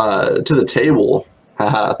to the table.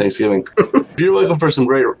 Haha, Thanksgiving. If you're looking for some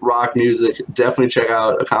great rock music, definitely check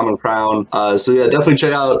out A Common Crown. So yeah, definitely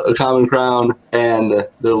check out A Common Crown and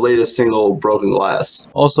their latest single, Broken Glass.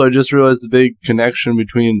 Also, I just realized the big connection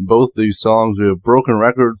between both these songs. We have Broken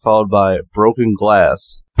Record followed by Broken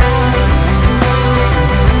Glass.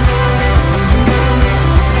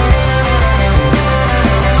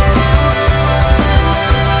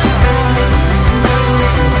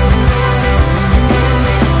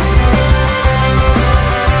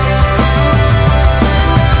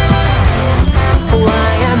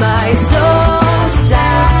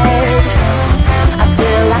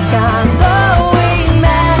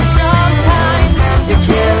 You're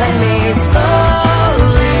killing me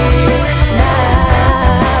slowly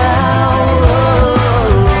now.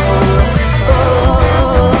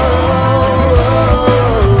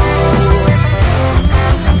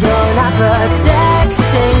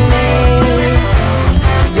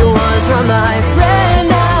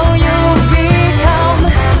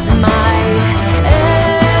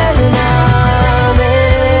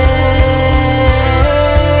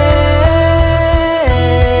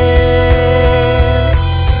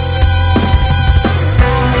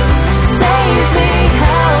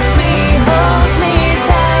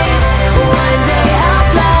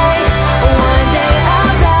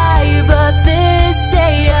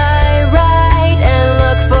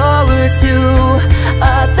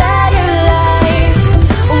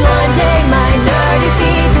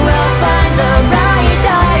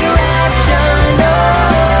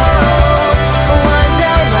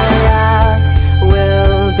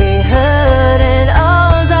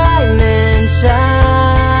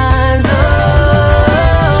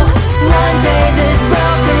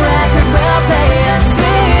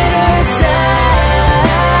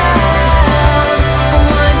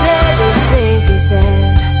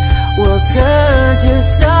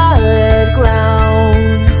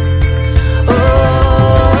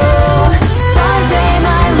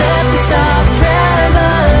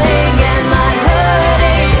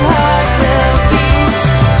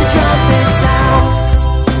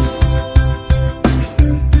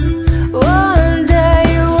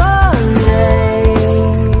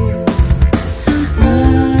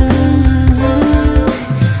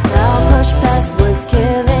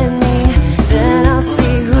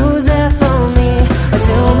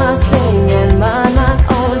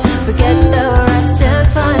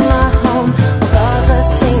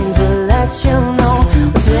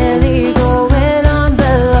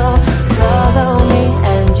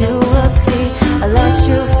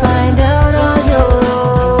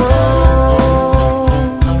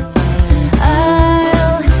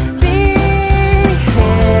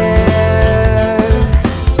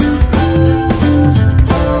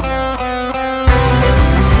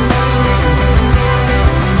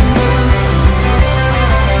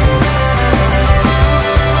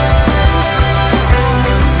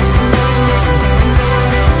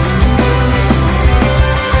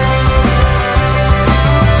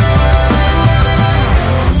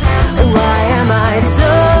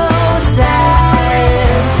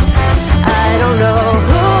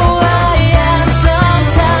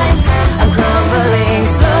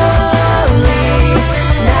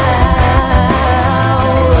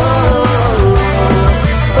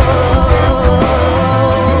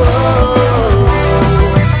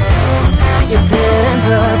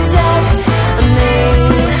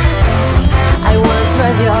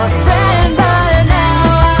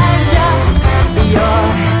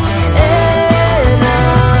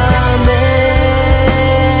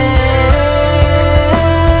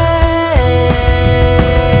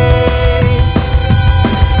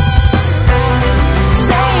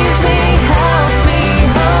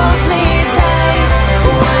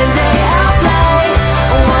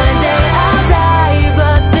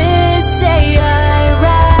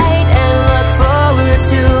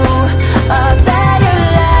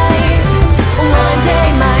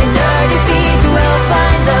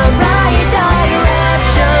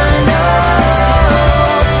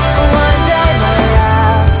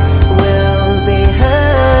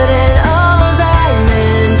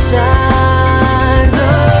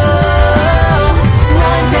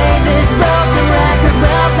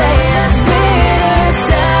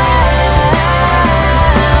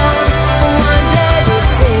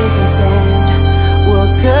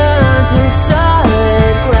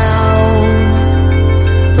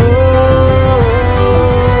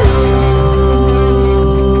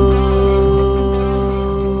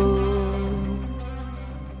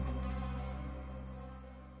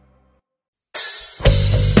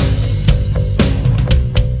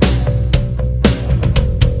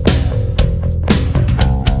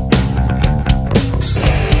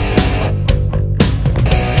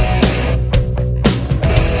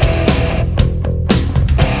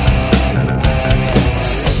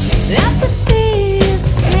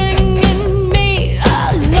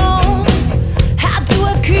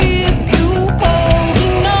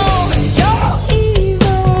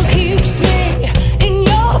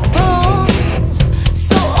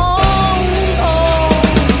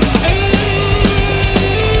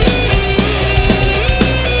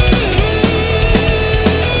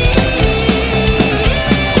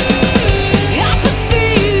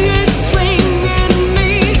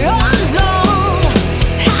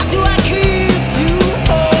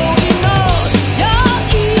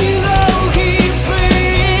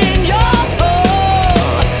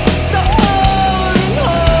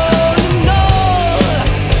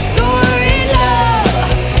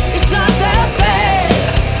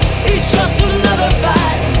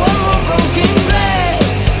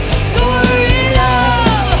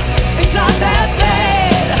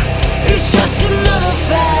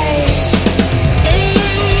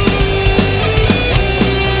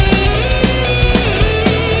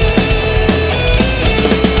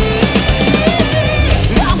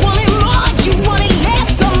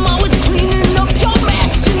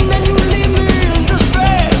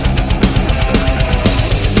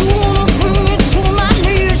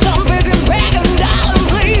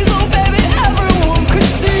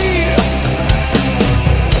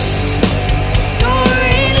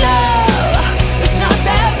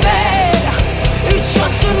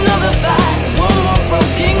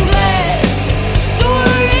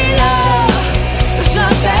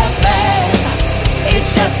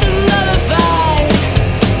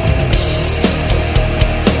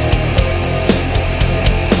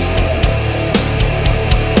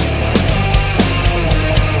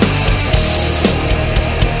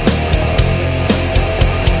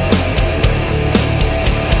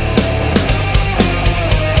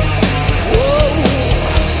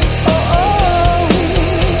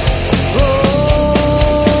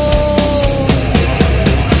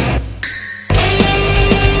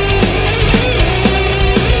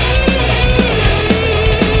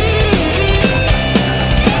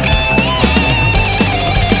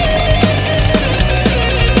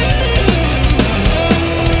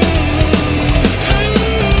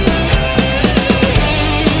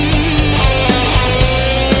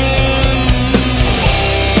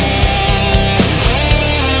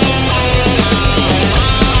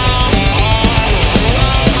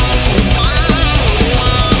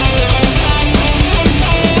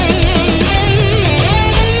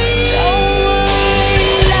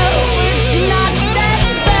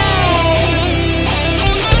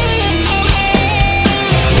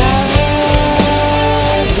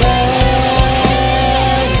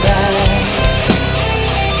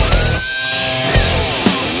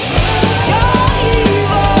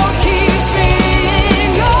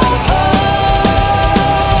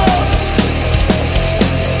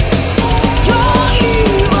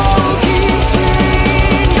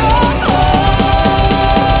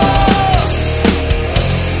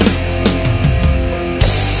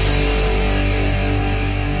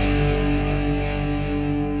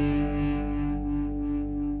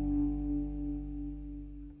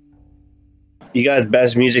 You got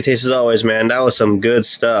best music taste as always, man. That was some good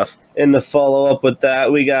stuff. In the follow-up with that,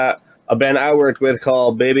 we got a band I worked with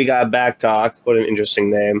called Baby Got Back Talk. What an interesting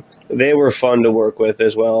name. They were fun to work with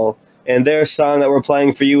as well. And their song that we're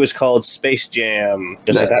playing for you is called Space Jam,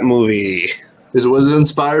 just like that movie. Was it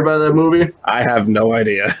inspired by that movie? I have no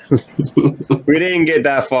idea. We didn't get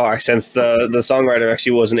that far since the songwriter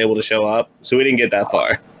actually wasn't able to show up, so we didn't get that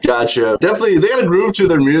far. Gotcha. Definitely, they got a groove to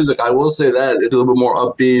their music. I will say that. It's a little bit more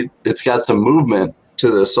upbeat. It's got some movement to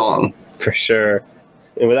the song. For sure.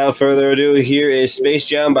 And without further ado, here is Space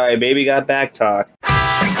Jam by Baby Got Back Talk.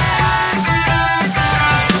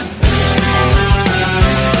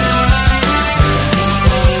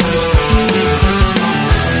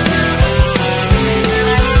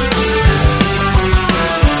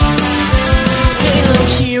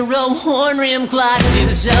 Horn rim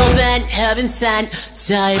glasses, hell-bent, heaven-sent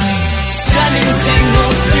type. Sending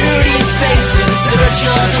signals through deep space in search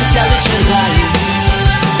of intelligent life.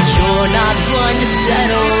 You're not one to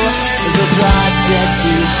settle, the plot set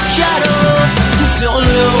to shadow. Don't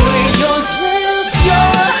lower yourself,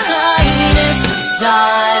 your highness. The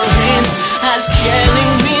silence has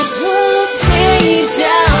killing me slowly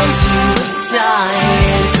down to the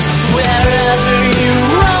science. Wherever you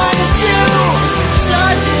run to,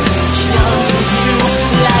 doesn't become you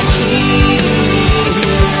like here.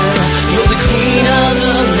 You're the queen of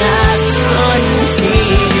the last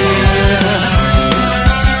frontier.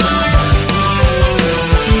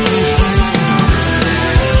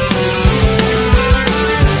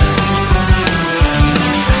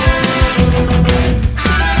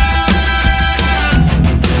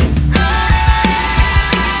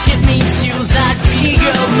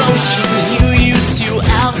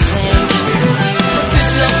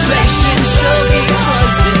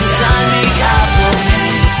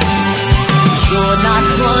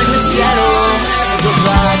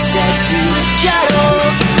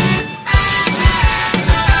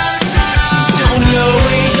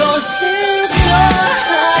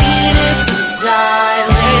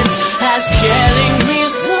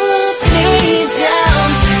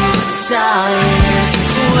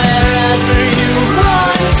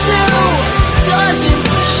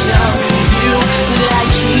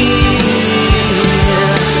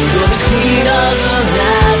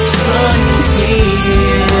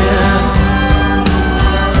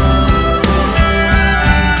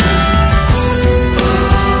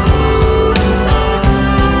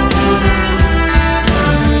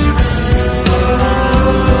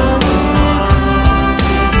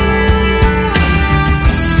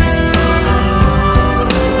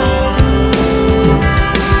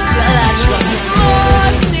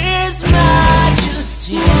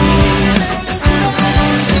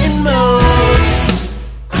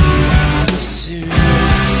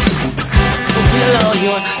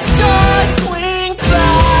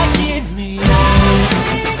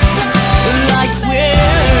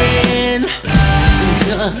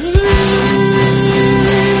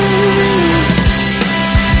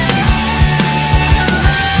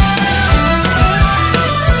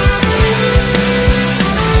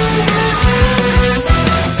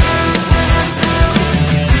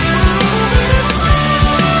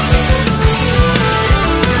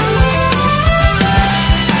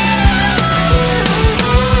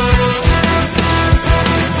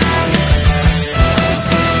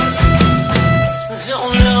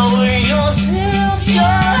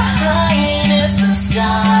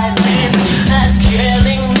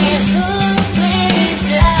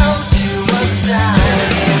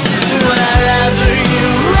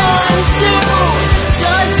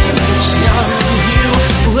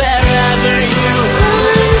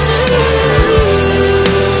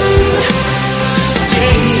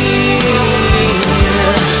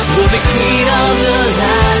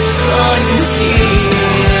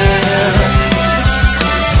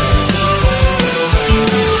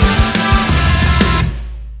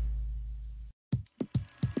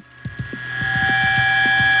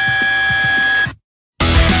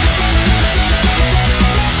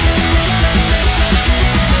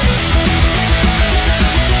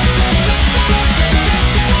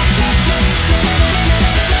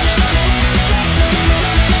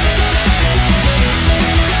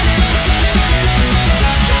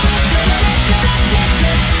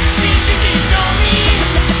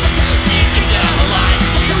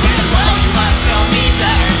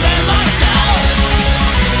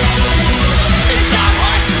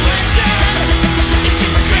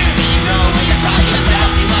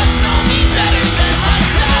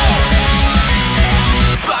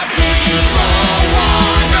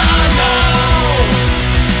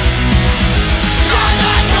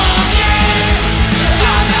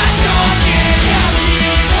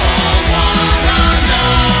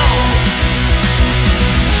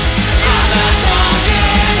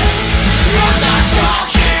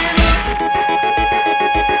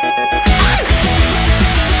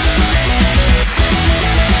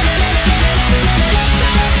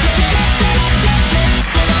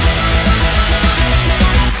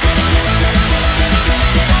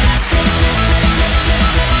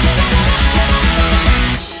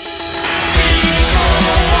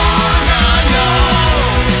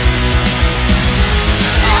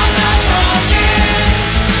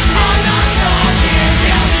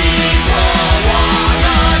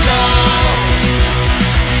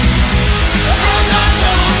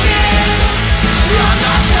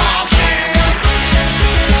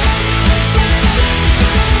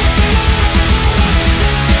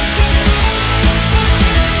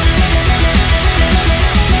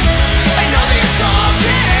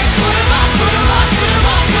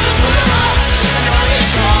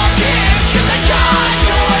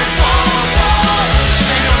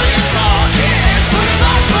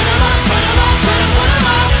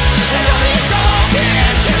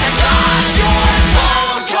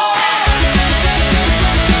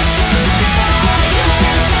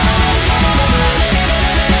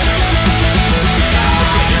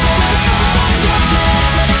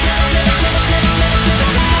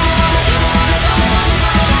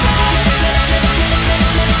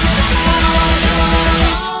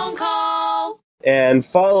 And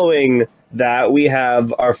following that, we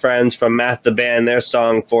have our friends from Math the Band, their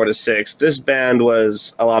song 4 to 6. This band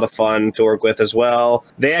was a lot of fun to work with as well.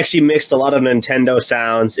 They actually mixed a lot of Nintendo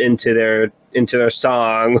sounds into their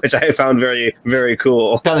song, which I found very, very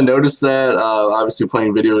cool. Kind of noticed that, obviously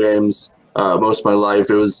playing video games most of my life.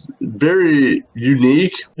 It was very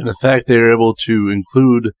unique. And the fact they were able to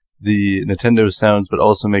include the Nintendo sounds, but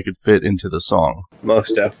also make it fit into the song.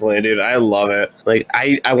 Most definitely, dude. I love it. Like,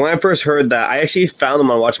 I when I first heard that, I actually found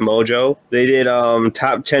them on Watch Mojo. They did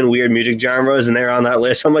top 10 weird music genres, and they're on that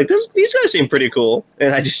list. I'm like, these guys seem pretty cool.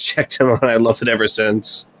 And I just checked them out, and I loved it ever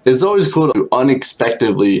since. It's always cool to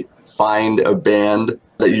unexpectedly find a band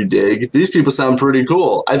that you dig. These people sound pretty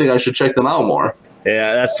cool. I think I should check them out more.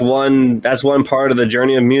 Yeah, that's one part of the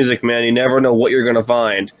journey of music, man. You never know what you're gonna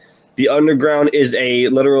find. The underground is a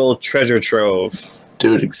literal treasure trove.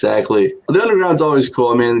 Dude, exactly. The underground's always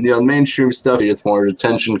cool. I mean, the mainstream stuff gets more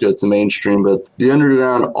attention because it's the mainstream, but the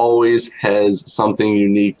underground always has something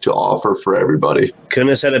unique to offer for everybody. Couldn't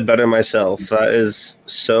have said it better myself. That is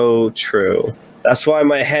so true. That's why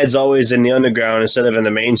my head's always in the underground instead of in the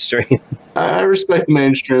mainstream. I respect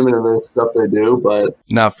mainstream and the stuff they do, but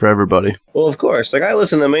not for everybody. Well, of course. Like, I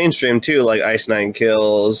listen to mainstream too, like Ice Nine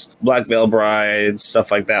Kills, Black Veil Brides, stuff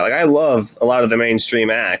like that. Like, I love a lot of the mainstream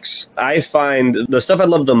acts. I find the stuff I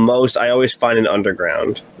love the most, I always find in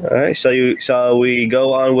underground. All right, shall we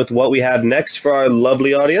go on with what we have next for our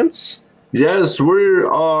lovely audience? Yes, we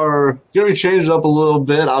are going to change it up a little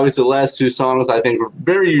bit. Obviously, the last two songs, I think, were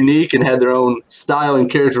very unique and had their own style and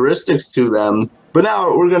characteristics to them. But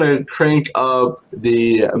now we're going to crank up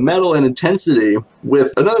the metal and intensity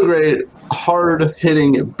with another great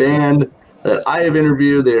hard-hitting band that I have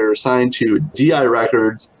interviewed. They are signed to DI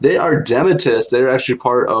Records. They are Dematus. They're actually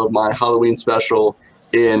part of my Halloween special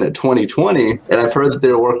in 2020. And I've heard that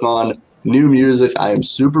they're working on new music. I am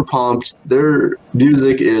super pumped. Their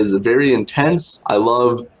music is very intense. I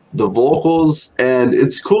love the vocals, and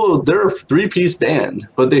it's cool. They're a three-piece band,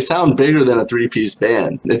 but they sound bigger than a three-piece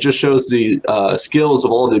band. It just shows the skills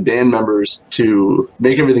of all the band members to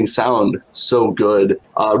make everything sound so good.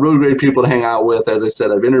 Really great people to hang out with. As I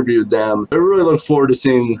said, I've interviewed them. I really look forward to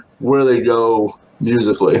seeing where they go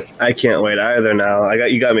musically. I can't wait either now.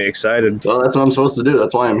 You got me excited. Well, that's what I'm supposed to do.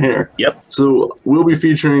 That's why I'm here. Yep. So we'll be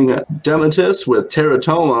featuring Dematus with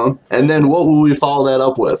Teratoma, and then what will we follow that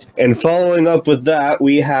up with? And following up with that,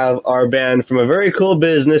 we have our band from a very cool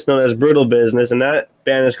business known as Brutal Business, and that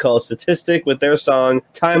band is called Statistic with their song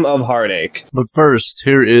Time of Heartache. But first,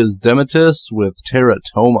 here is Dematus with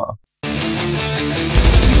Teratoma.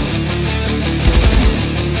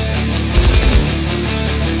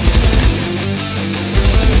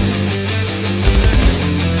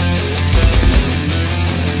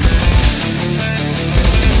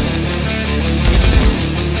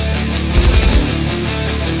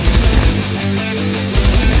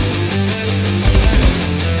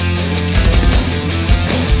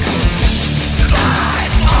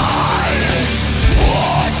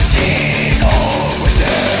 Watching over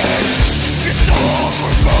there.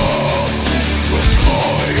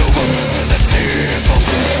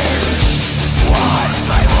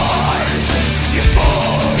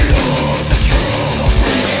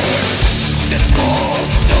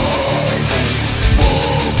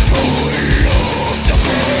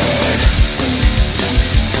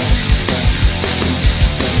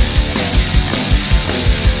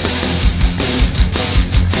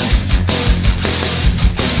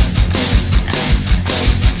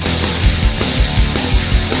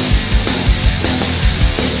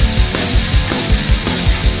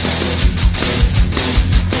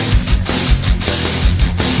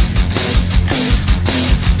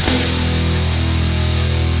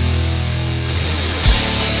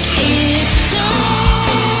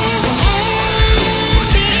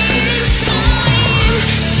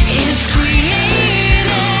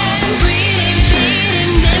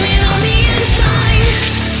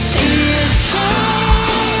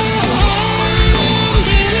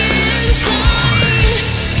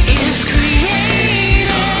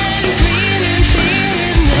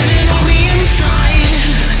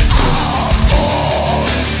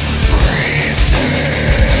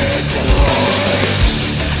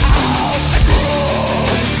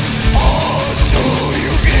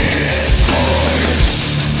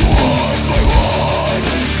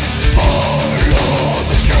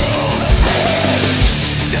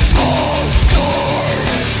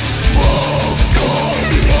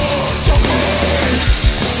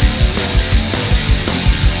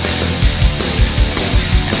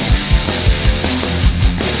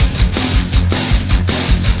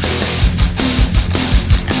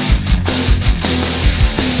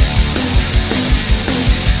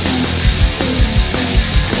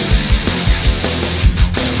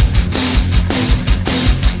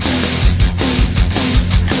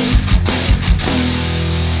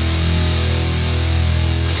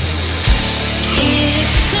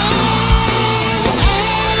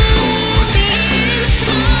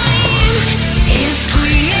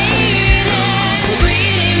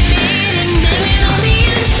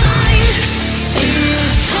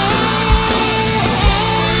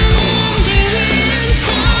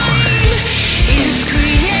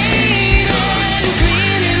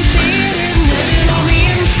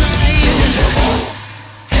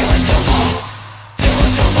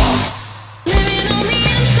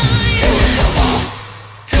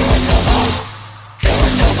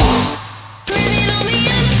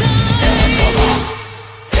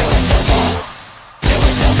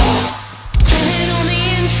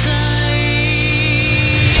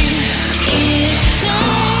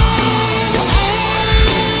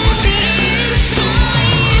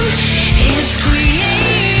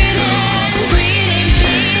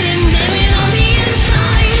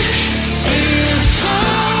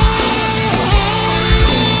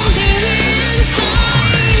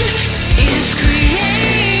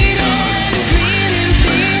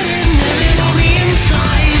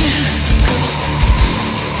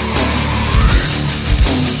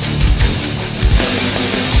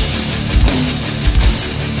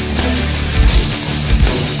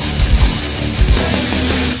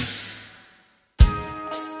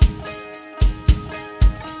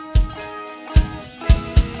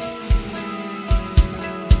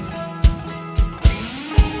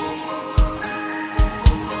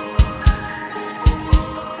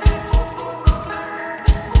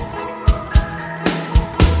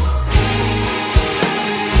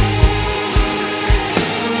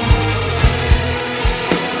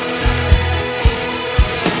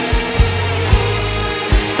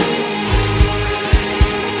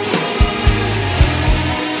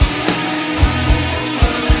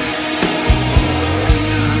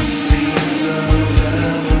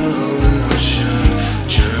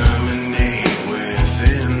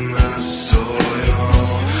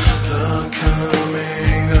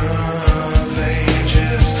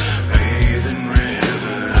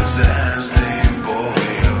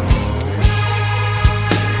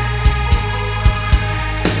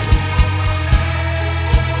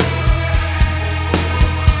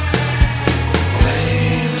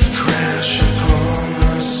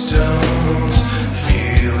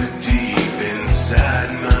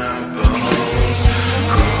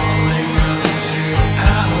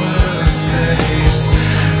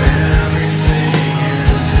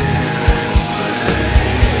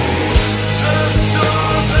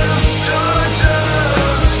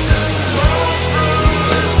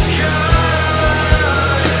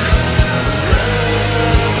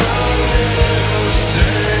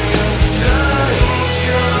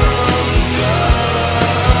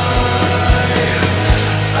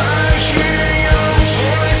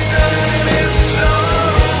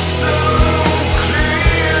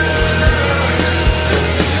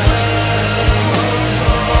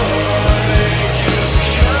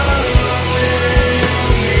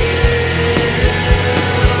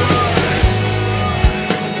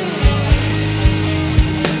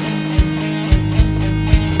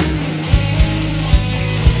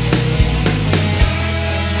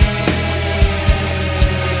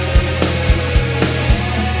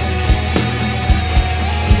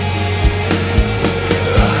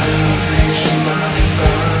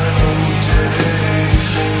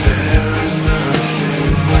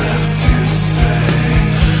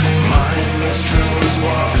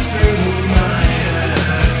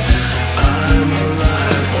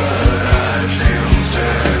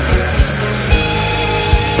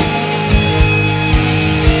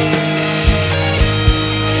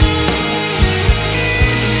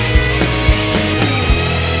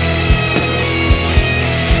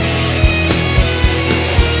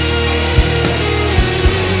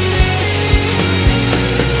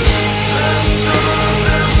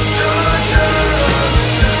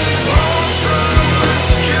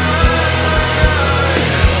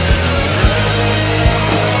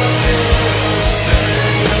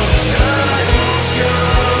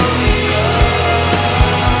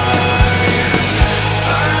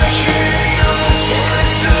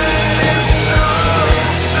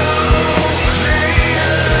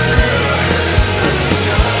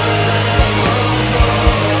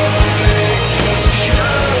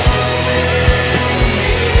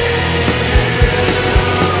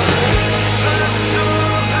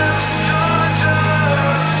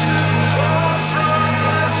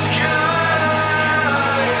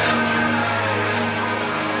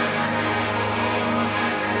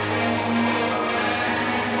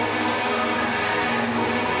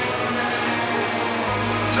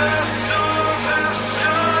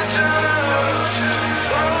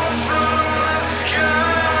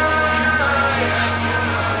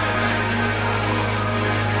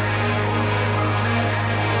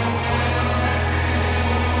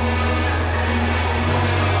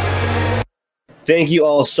 Thank you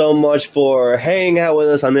all so much for hanging out with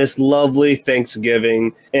us on this lovely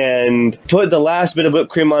Thanksgiving. And to put the last bit of whipped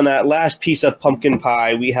cream on that last piece of pumpkin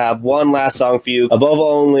pie, we have one last song for you, Above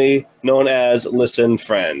Only, known as Listen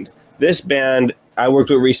Friend. This band I worked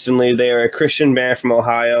with recently. They are a Christian band from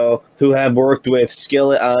Ohio who have worked with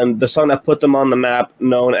Skillet on the song that put them on the map,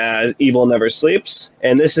 known as Evil Never Sleeps.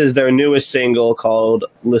 And this is their newest single called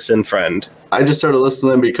Listen Friend. I just started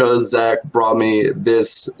listening because Zach brought me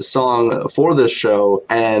this song for this show,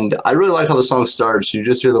 and I really like how the song starts. You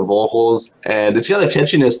just hear the vocals, and it's got a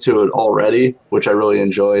catchiness to it already, which I really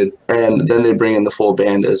enjoyed. And then they bring in the full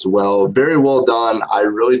band as well. Very well done. I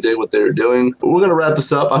really dig what they're doing. But we're going to wrap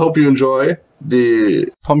this up. I hope you enjoy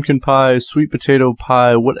the pumpkin pie, sweet potato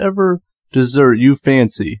pie, whatever dessert you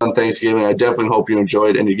fancy on Thanksgiving. I definitely hope you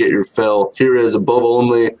enjoyed and you get your fill. Here is Above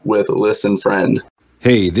Only with Listen Friend.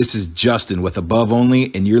 Hey, this is Justin with Above Only,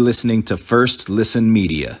 and you're listening to First Listen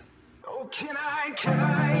Media. Oh, can I?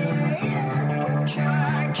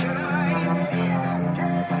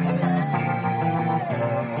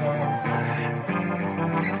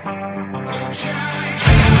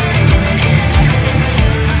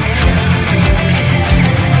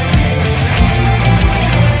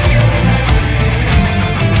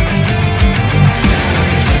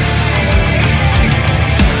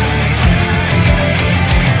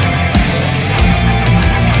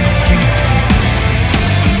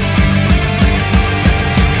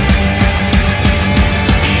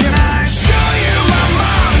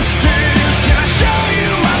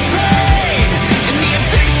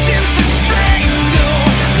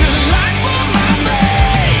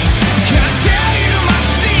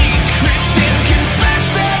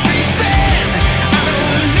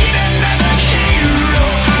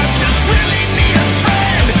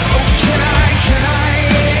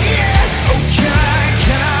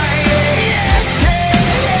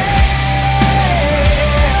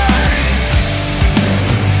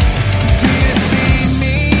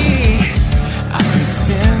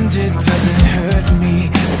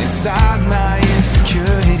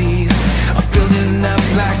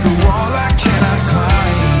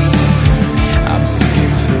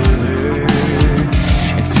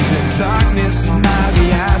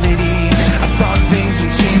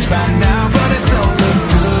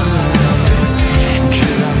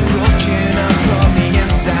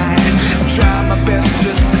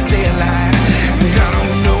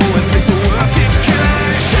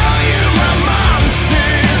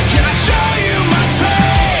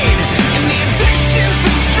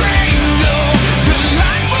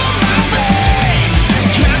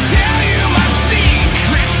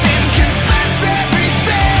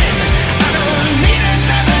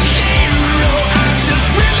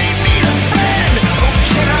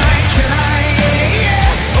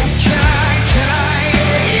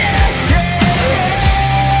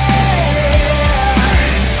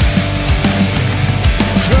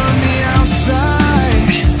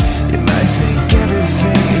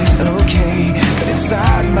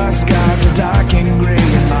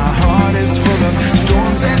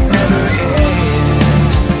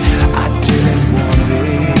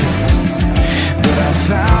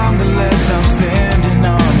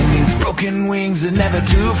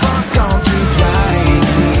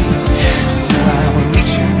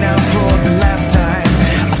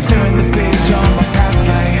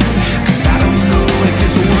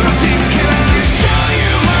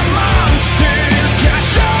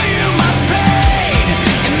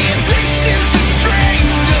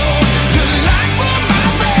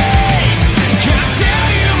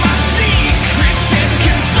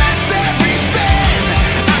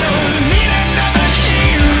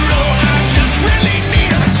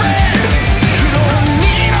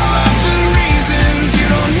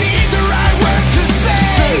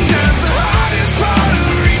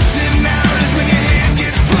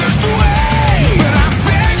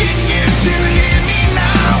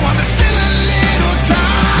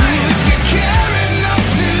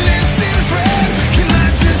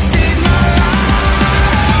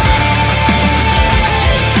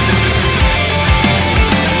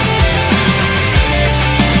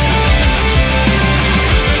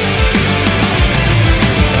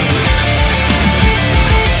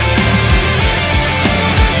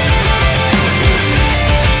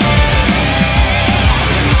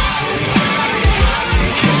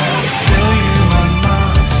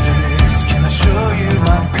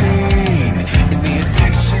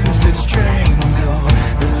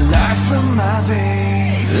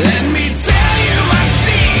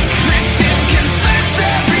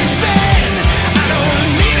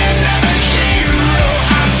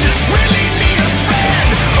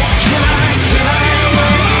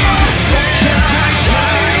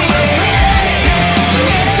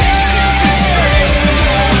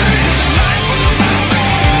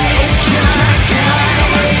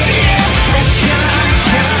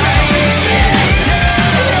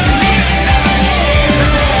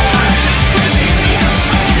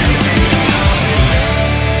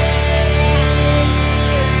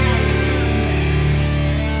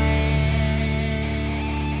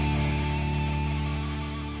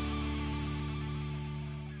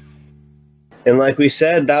 And like we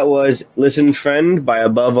said, that was Listen Friend by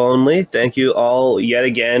Above Only. Thank you all yet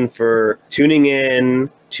again for tuning in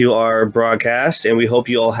to our broadcast, and we hope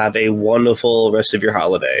you all have a wonderful rest of your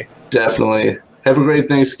holiday. Definitely. Have a great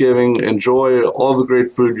Thanksgiving. Enjoy all the great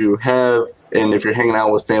food you have. And if you're hanging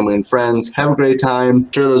out with family and friends, have a great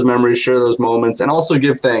time. Share those memories, share those moments, and also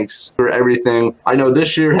give thanks for everything. I know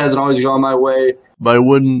this year hasn't always gone my way, but I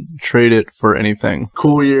wouldn't trade it for anything.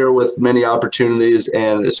 Cool year with many opportunities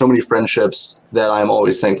and so many friendships that I'm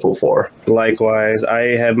always thankful for. Likewise,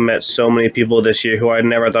 I have met so many people this year who I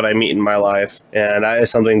never thought I'd meet in my life, and that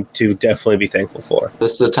is something to definitely be thankful for.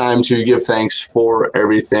 This is a time to give thanks for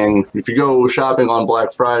everything. If you go shopping on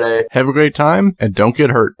Black Friday, have a great time and don't get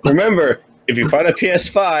hurt. Remember, if you find a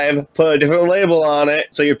PS5, put a different label on it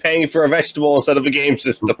so you're paying for a vegetable instead of a game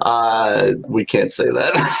system. We can't say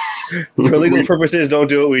that. For legal purposes, don't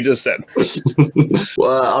do what we just said.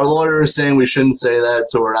 Well, our lawyer is saying we shouldn't say that,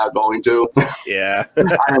 so we're not going to. Yeah.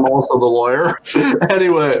 I am also the lawyer.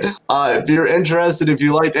 Anyway, if you're interested, if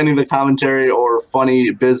you liked any of the commentary or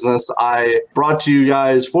funny business I brought to you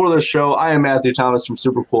guys for this show, I am Matthew Thomas from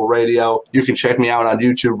Super Cool Radio. You can check me out on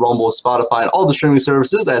YouTube, Rumble, Spotify, and all the streaming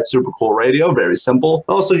services at Super Cool Radio. Very simple.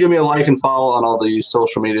 Also, give me a like and follow on all the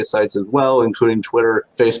social media sites as well, including Twitter,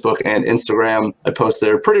 Facebook, and Instagram. I post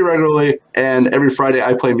there pretty regularly, and every Friday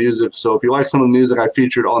I play music. So if you like some of the music I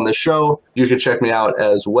featured on the show, you can check me out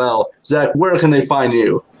as well. Zach, where can they find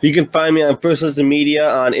you? You can find me on First Listen Media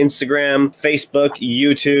on Instagram, Facebook,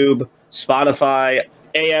 YouTube, Spotify,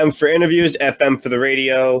 AM for interviews, FM for the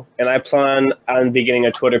radio, and I plan on beginning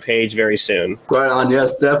a Twitter page very soon. Right on,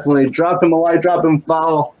 yes, definitely. Drop him a like, drop him a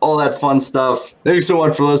follow, all that fun stuff. Thank you so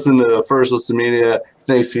much for listening to First Listen Media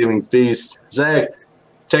Thanksgiving Feast. Zach,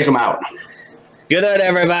 take him out. Good night,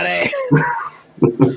 everybody.